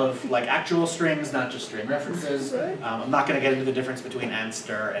vector of like actual strings, not just string references. I'm not going to get into the difference between and,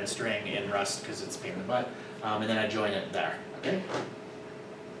 stir, and string in Rust because it's a pain in the butt. And then I join it there. Okay.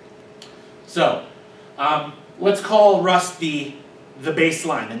 So let's call Rust the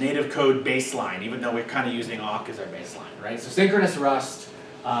baseline, the native code baseline, even though we're kind of using awk as our baseline, right? So synchronous Rust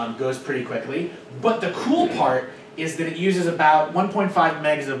goes pretty quickly, but the cool part is that it uses about 1.5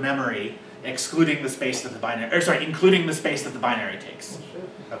 megs of memory, excluding the space that the binary, or sorry, including the space that the binary takes.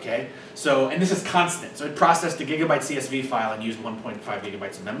 Okay, so and this is constant. So it processed a gigabyte CSV file and used 1.5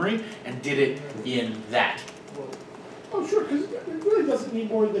 gigabytes of memory and did it in that. Oh, sure, because it really doesn't need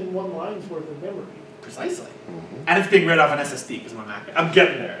more than one line's worth of memory. Precisely. And it's being read off an SSD because I'm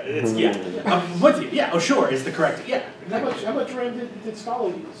getting there. It's yeah. I'm with you. Yeah. Oh, sure. Is the correct? Yeah. Exactly. How much RAM did Scala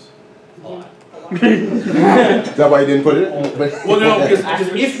use? A lot. Is that why you didn't put it in? Well, no, because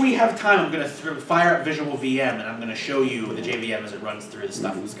if we have time, I'm going to fire up Visual VM and I'm going to show you the JVM as it runs through the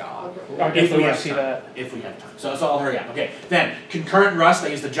stuff with Scala. I definitely want to see that. If we have time. So I'll hurry up. Okay. Then, concurrent Rust, I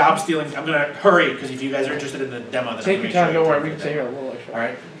use the job stealing. I'm going to hurry because if you guys are interested in the demo, then take your time, don't worry, we can stay here a little extra. All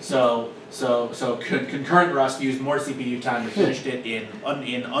right. So concurrent Rust used more CPU time and finished it in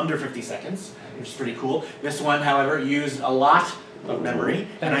under 50 seconds, which is pretty cool. This one, however, used a lot of memory,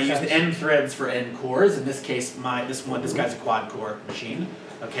 and I used n threads for n cores. In this case, this guy's a quad core machine.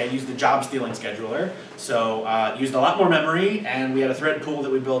 Okay, used the job stealing scheduler, so used a lot more memory, and we had a thread pool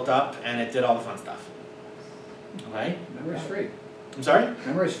that we built up, and it did all the fun stuff. Okay. Memory's free. I'm sorry?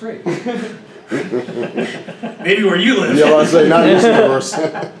 Memory's free. Maybe where you live. Yeah, I was saying, not in this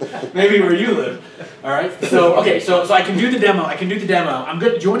universe. Maybe where you live. All right. So okay. So I can do the demo. I'm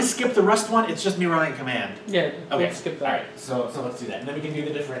good. Do you want to skip the Rust one? It's just me running a command. Yeah. Okay. Let's skip that. All right. So let's do that, and then we can do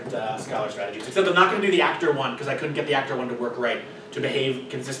the different Scholar strategies. Except I'm not going to do the actor one because I couldn't get the actor one to work right to behave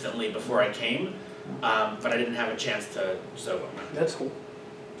consistently before I came. but I didn't have a chance to, so. That's cool.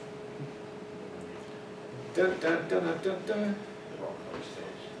 Dun, dun, dun, dun, dun, dun.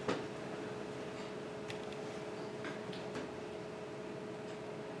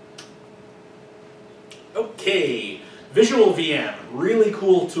 Okay, Visual VM, really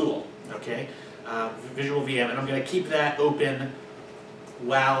cool tool, okay? Visual VM, and I'm gonna keep that open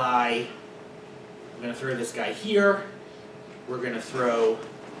while I'm gonna throw this guy here. We're gonna throw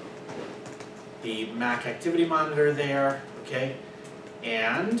the Mac activity monitor there, okay?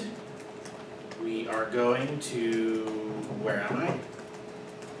 And we are going to, where am I?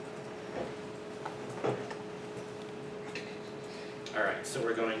 All right, so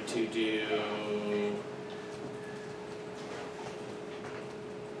we're going to do,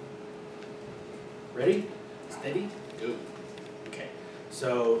 ready, steady, go. Okay,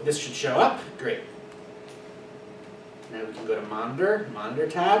 so this should show up, great. Now we can go to monitor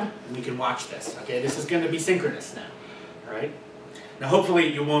tab, and we can watch this. Okay, this is going to be synchronous now. All right. Now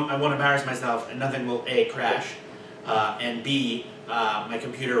hopefully I won't embarrass myself, and nothing will A, crash, and B, my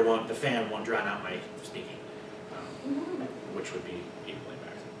computer won't, the fan won't drown out my speaking, which would be equally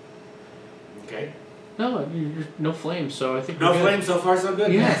embarrassing. Okay. No, no flames, so I think no we're good. flames. So far, so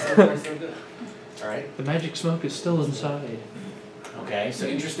good. Yeah. So far, so good. All right. The magic smoke is still inside. Okay, so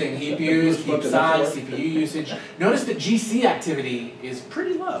interesting heap use, heap size, CPU usage. Notice that GC activity is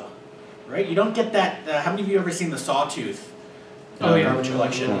pretty low, right? You don't get that. How many of you have ever seen the sawtooth garbage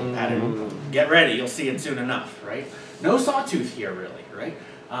collection pattern? Get ready, you'll see it soon enough, right? No sawtooth here, really, right?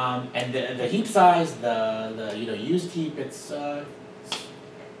 And the heap size, the used heap, it's about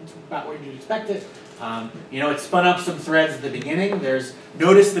where you'd expect it. It spun up some threads at the beginning.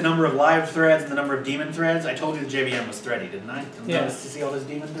 Notice the number of live threads and the number of daemon threads. I told you the JVM was thready, didn't I? Yeah. Notice to see all those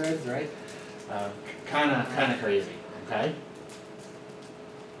daemon threads, right? Kind of crazy, okay?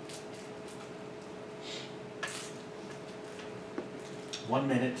 One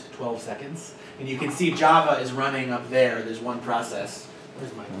minute, 12 seconds. And you can see Java is running up there. There's one process.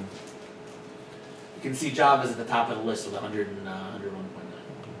 Where's my... You can see Java's at the top of the list with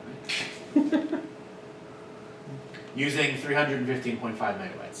 101.9. Using 315.5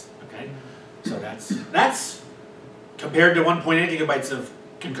 megabytes, okay? So that's compared to 1.8 gigabytes of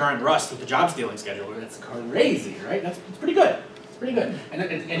concurrent Rust with the job stealing schedule. That's crazy, right? It's pretty good. It's pretty good.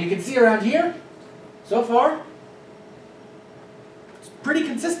 And you can see around here, so far, it's pretty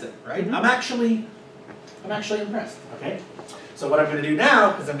consistent, right? I'm actually impressed, okay? So what I'm going to do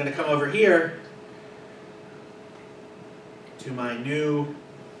now is I'm going to come over here to my new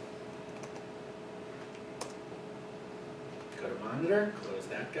monitor, close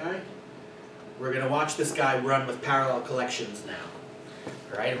that guy. We're going to watch this guy run with parallel collections now.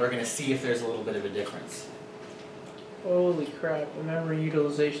 All right, we're going to see if there's a little bit of a difference. Holy crap, the memory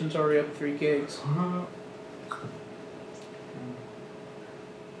utilization's already up 3 gigs.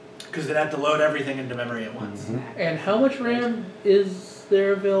 Because it had to load everything into memory at once. And how much RAM is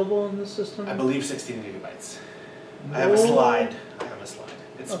there available in this system? I believe 16 gigabytes. I have a slide.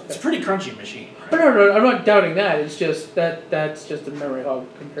 It's a pretty crunchy machine. Right? No, I'm not doubting that. It's just that's just a memory hog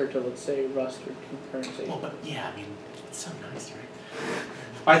compared to, let's say, Rust or concurrency. Well, but yeah, I mean, it's so nice, right?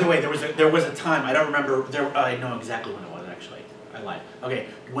 By the way, there was a time, I don't remember, I know exactly when it was actually. I lied. Okay,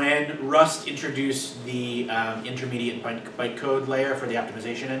 when Rust introduced the intermediate bytecode layer for the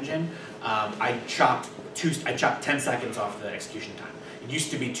optimization engine, I chopped 10 seconds off the execution time. It used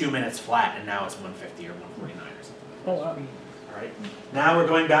to be 2 minutes flat, and now it's 150 or 149 or something. Oh wow. All right. Now we're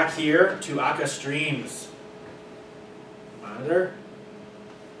going back here to Akka Streams. Monitor.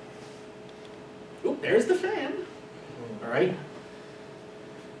 Oop, there's the fan. All right.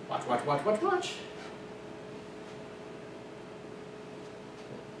 Watch, watch, watch, watch, watch.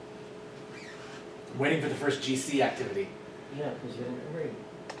 I'm waiting for the first GC activity. Yeah, because your memory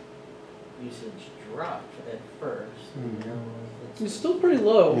usage dropped at first. It's still pretty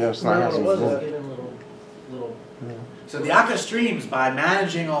low. Yeah, it's not It's as getting a little. So the Akka Streams, by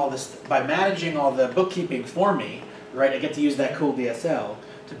managing all the bookkeeping for me, right? I get to use that cool DSL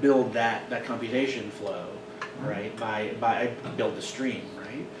to build that computation flow, right? I build the stream,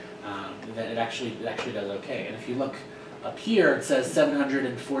 right? That it actually does okay. And if you look up here, it says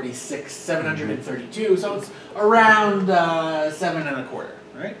 746, 732, so it's around 7 1/4,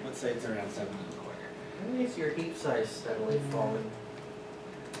 right? Let's say it's around 7 1/4. Why is your heap size steadily falling?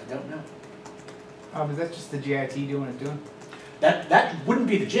 I don't know. Is that just the JIT doing what it's doing? That wouldn't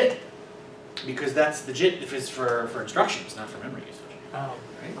be the JIT, because that's the JIT if it's for instructions, not for memory usage. Oh,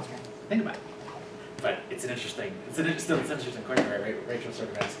 Right? okay. Think about it. But it's an interesting question, right? Rachel's sort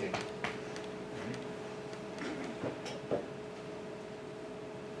of asking.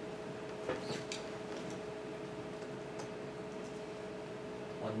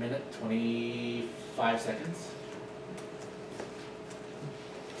 5 seconds.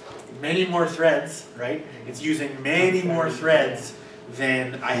 Many more threads, right? It's using many more threads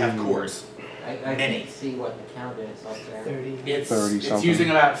than I have cores. I Many. can't see what the count is up there. 30. It's 30 it's something. using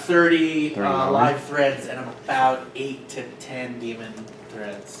about 30 39. live threads and about 8 to 10 daemon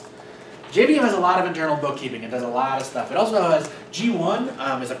threads. JVM has a lot of internal bookkeeping. It does a lot of stuff. It also has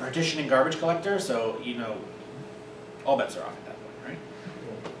G1 is a partitioning garbage collector, so you know all bets are off at that point, right?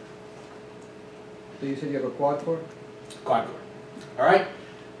 So you said you have a quad core? Quad core. All right,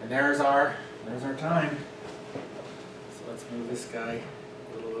 and there's our time. So let's move this guy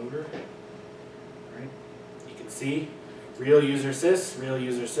a little over. All right, you can see real user sys, real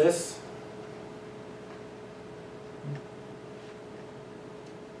user sys.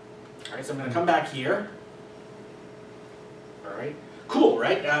 All right, so I'm going to come back here. All right, cool,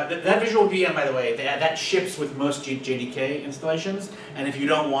 right? That visual VM, by the way, that ships with most JDK installations. And if you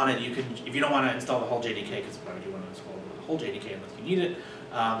don't want it, you can. If you don't want to install the whole JDK, because why would you want to install the whole JDK unless you need it?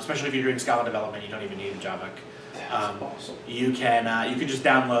 Especially if you're doing Scala development, you don't even need Java. Awesome. You can just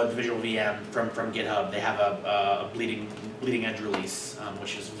download the visual VM from GitHub. They have a bleeding edge release,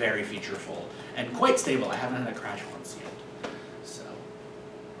 which is very featureful and quite stable. I haven't had a crash once yet. So,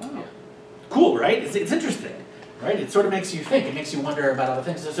 yeah. Cool, right? It's interesting, right? It sort of makes you think. It makes you wonder about other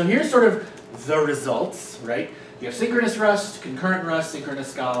things. So here's sort of the results, right? You have synchronous Rust, concurrent Rust,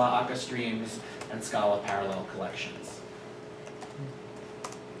 synchronous Scala, Akka streams, and Scala parallel collections.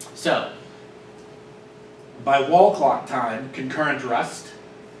 So, by wall clock time, concurrent Rust,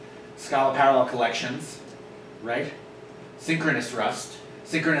 Scala parallel collections, right? Synchronous Rust,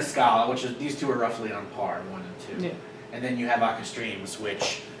 synchronous Scala, which is these two are roughly on par, 1 and 2. Yeah. And then you have Akka streams,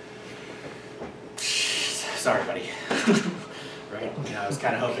 which, sorry, buddy, right? You know, I was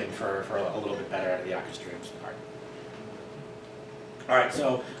kind of hoping for a little bit better out of the Akka streams part. All right,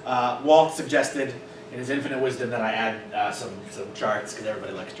 so Walt suggested in his infinite wisdom that I add some charts because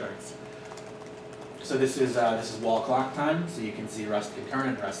everybody likes charts. So this is wall clock time. So you can see Rust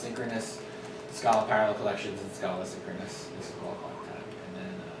concurrent, Rust synchronous, Scala parallel collections, and Scala synchronous. This is wall clock time, and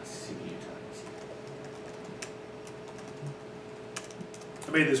then CPU times.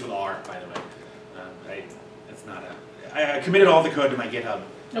 I made this with R, by the way. It's not a. I committed all the code to my GitHub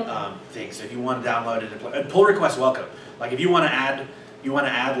thing. So if you want to download it and pull requests welcome. Like if you want to add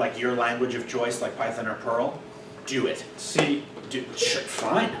like your language of choice, like Python or Perl, do it. C. Sure,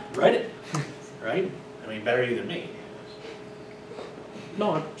 fine, write it. Right? I mean, better you than me.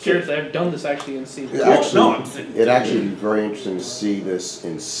 No, I'm seriously, I've done this actually in C. It'd actually be very interesting to see this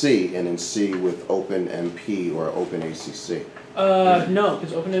in C, and in C with OpenMP or OpenACC. No,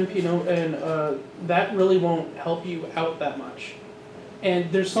 because OpenMP and that really won't help you out that much.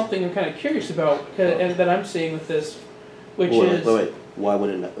 And there's something I'm kind of curious about and that I'm seeing with this, which is... Wait, why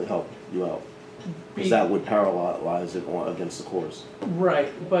wouldn't it help you out? Because that would parallelize it against the cores.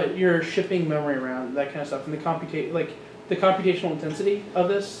 Right, but you're shipping memory around, that kind of stuff, and the computational intensity of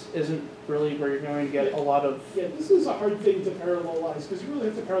this isn't really where you're going to get a lot of... Yeah, this is a hard thing to parallelize, because you really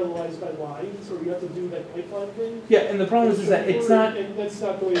have to parallelize by lines, or you have to do that pipeline thing. Yeah, and the problem is that it's not... And that's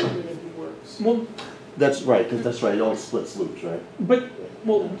not the way it works. Well, that's right, because that's right, it all splits loops, right? But,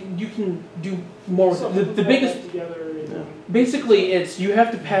 well, you can do more. The biggest... Together and basically, it's you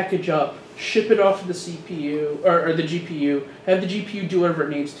have to package up, ship it off to the CPU, or the GPU, have the GPU do whatever it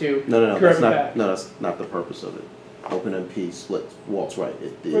needs to. No, that's not the purpose of it. OpenMP splits. Walt's right.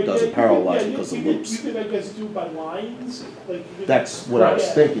 It doesn't parallelize because of loops. You could, I guess, do by lines. Like that's what I was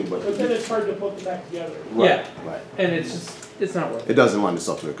thinking, but then it's hard to put them back together. Right, yeah, right. And it's not worth it. It doesn't lend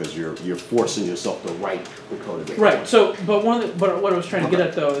itself to it because you're forcing yourself to write the code. Right. So, but what I was trying to get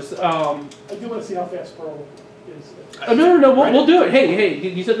at though is I do want to see how fast Perl is. No, we'll do it. Hey,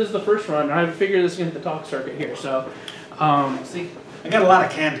 you said this is the first run. I figured this into the talk circuit here. So, see, I got a lot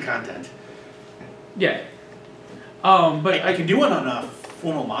of canned content. Yeah. But I can do one on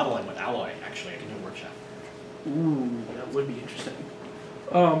formal modeling with Alloy. Actually, I can do a workshop. Ooh, that would be interesting.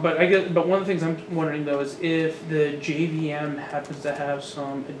 But one of the things I'm wondering though is if the JVM happens to have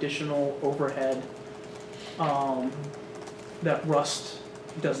some additional overhead that Rust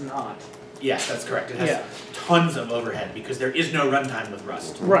does not. Yes, that's correct. It has tons of overhead because there is no runtime with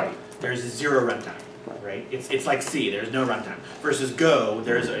Rust. Right. There's zero runtime. Right. It's like C. There's no runtime. Versus Go,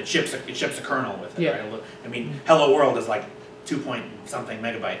 it ships a kernel with it. Yeah. Right? I mean, Hello World is like 2-point-something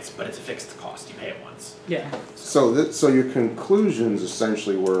megabytes, but it's a fixed cost. You pay it once. Yeah. So your conclusions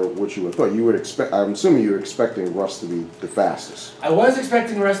essentially were what you would thought. You would expect. I'm assuming you were expecting Rust to be the fastest. I was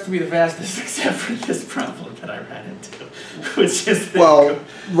expecting Rust to be the fastest, except for this problem that I ran into, which is that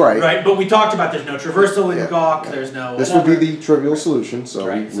right. But we talked about there's no traversal in Gawk. There's no. This would be the trivial solution. So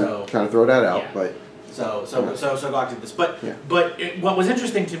right, we kind of throw that out, but. So Glock did this. But Yeah. what was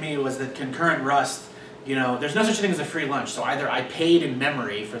interesting to me was that concurrent Rust, you know, there's no such thing as a free lunch. So either I paid in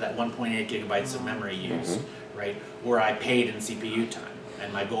memory for that 1.8 gigabytes of memory used, right, or I paid in CPU time.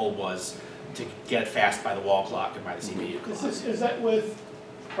 And my goal was to get fast by the wall clock and by the CPU clock. Is that with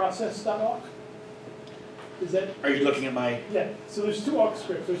process.awk? Is that? Are you looking at my? Yeah. So there's two awk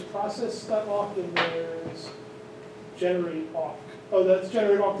scripts. There's process.awk and there's generate awk. Oh, that's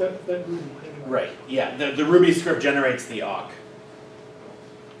generate awk. That Ruby. Right. Yeah. The Ruby script generates the awk.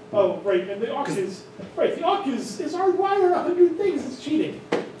 Oh, right. And the awk is right. The awk is hardwired 100 things. It's cheating.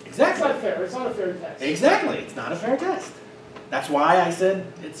 Exactly. It's not fair. It's not a fair test. Exactly. It's not a fair test. That's why I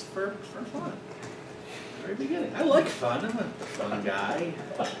said it's for fun. Very beginning. I like fun. I'm a fun guy.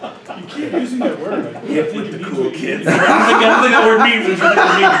 You keep using that word. Yeah, with the cool kids. I don't think that word means.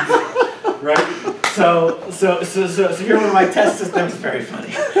 Right. So here are my test systems. Very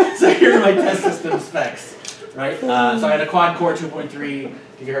funny. So here are my test system specs. Right. So I had a quad core 2.3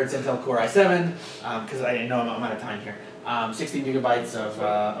 gigahertz Intel Core i7 because I know I'm out of time here. 16 gigabytes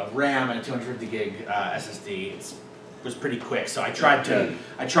of RAM and a 250 gig SSD. It was pretty quick, so I tried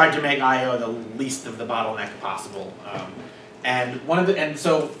to make I/O the least of the bottleneck possible. And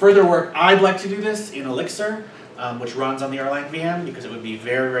so further work, I'd like to do this in Elixir, which runs on the Erlang VM because it would be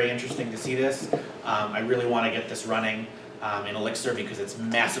very, very interesting to see this. I really want to get this running in Elixir because it's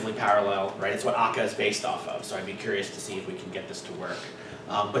massively parallel, right? It's what Akka is based off of, so I'd be curious to see if we can get this to work.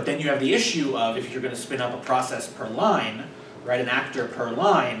 But then you have the issue of if you're going to spin up a process per line, right, an actor per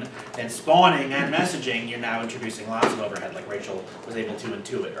line, then spawning and messaging, you're now introducing lots of overhead, like Rachel was able to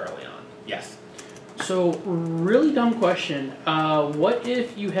intuit early on. Yes? So, really dumb question. What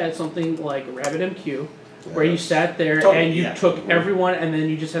if you had something like RabbitMQ, where you sat there and you took everyone and then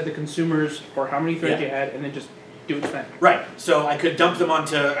you just had the consumers for how many threads you had and then just do its thing? Right. So I could dump them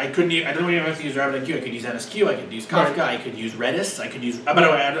onto, I don't even have to use RabbitMQ. I could use NSQ, I could use Kafka, I could use Redis, I could use, by the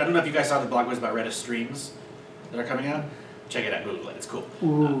way, I don't know if you guys saw the blog post about Redis streams that are coming out. Check it out, Google it, it's cool.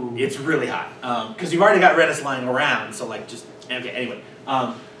 It's really hot. Because you've already got Redis lying around, so like just, okay, anyway.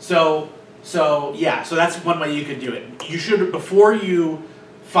 So that's one way you could do it. You should, before you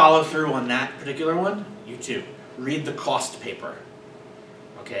follow through on that particular one, you too, read the cost paper,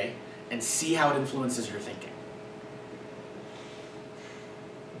 okay? And see how it influences your thinking.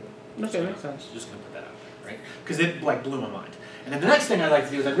 Okay, makes sense. Just gonna put that out there, right? Because it like blew my mind. And then the next thing I'd like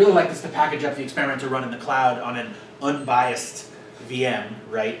to do is I'd really like this to package up the experiment to run in the cloud on an unbiased VM,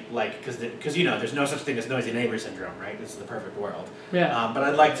 right? Like, because you know, there's no such thing as noisy neighbor syndrome, right? This is the perfect world. Yeah. But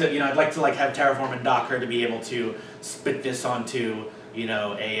I'd like to like have Terraform and Docker to be able to spit this onto, you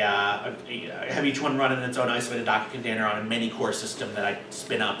know, have each one run in its own isolated Docker container on a many core system that I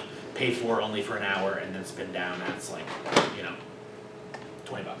spin up, pay for only for an hour, and then spin down. That's like, you know,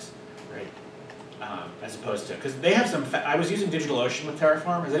 $20, right? As opposed to, because they have some, I was using DigitalOcean with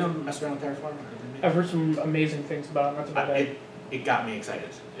Terraform. Has anyone messed around with Terraform? I've heard some amazing things about it. Not about it. It got me excited.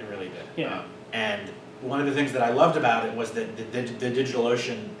 It really did. Yeah. And one of the things that I loved about it was that the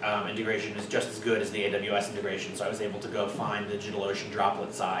DigitalOcean integration is just as good as the AWS integration. So I was able to go find the DigitalOcean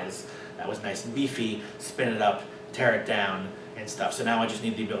droplet size that was nice and beefy, spin it up, tear it down, and stuff. So now I just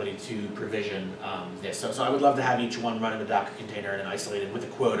need the ability to provision this. So I would love to have each one run in a Docker container and isolated with a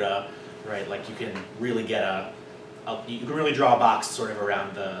quota, right? Like you can really get you can really draw a box sort of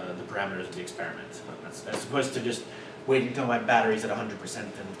around the parameters of the experiment. As opposed to just waiting until my battery's at 100%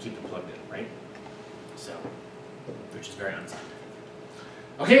 and keep it plugged in, right? So, which is very unscientific.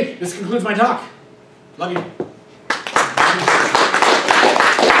 Okay, this concludes my talk. Love you.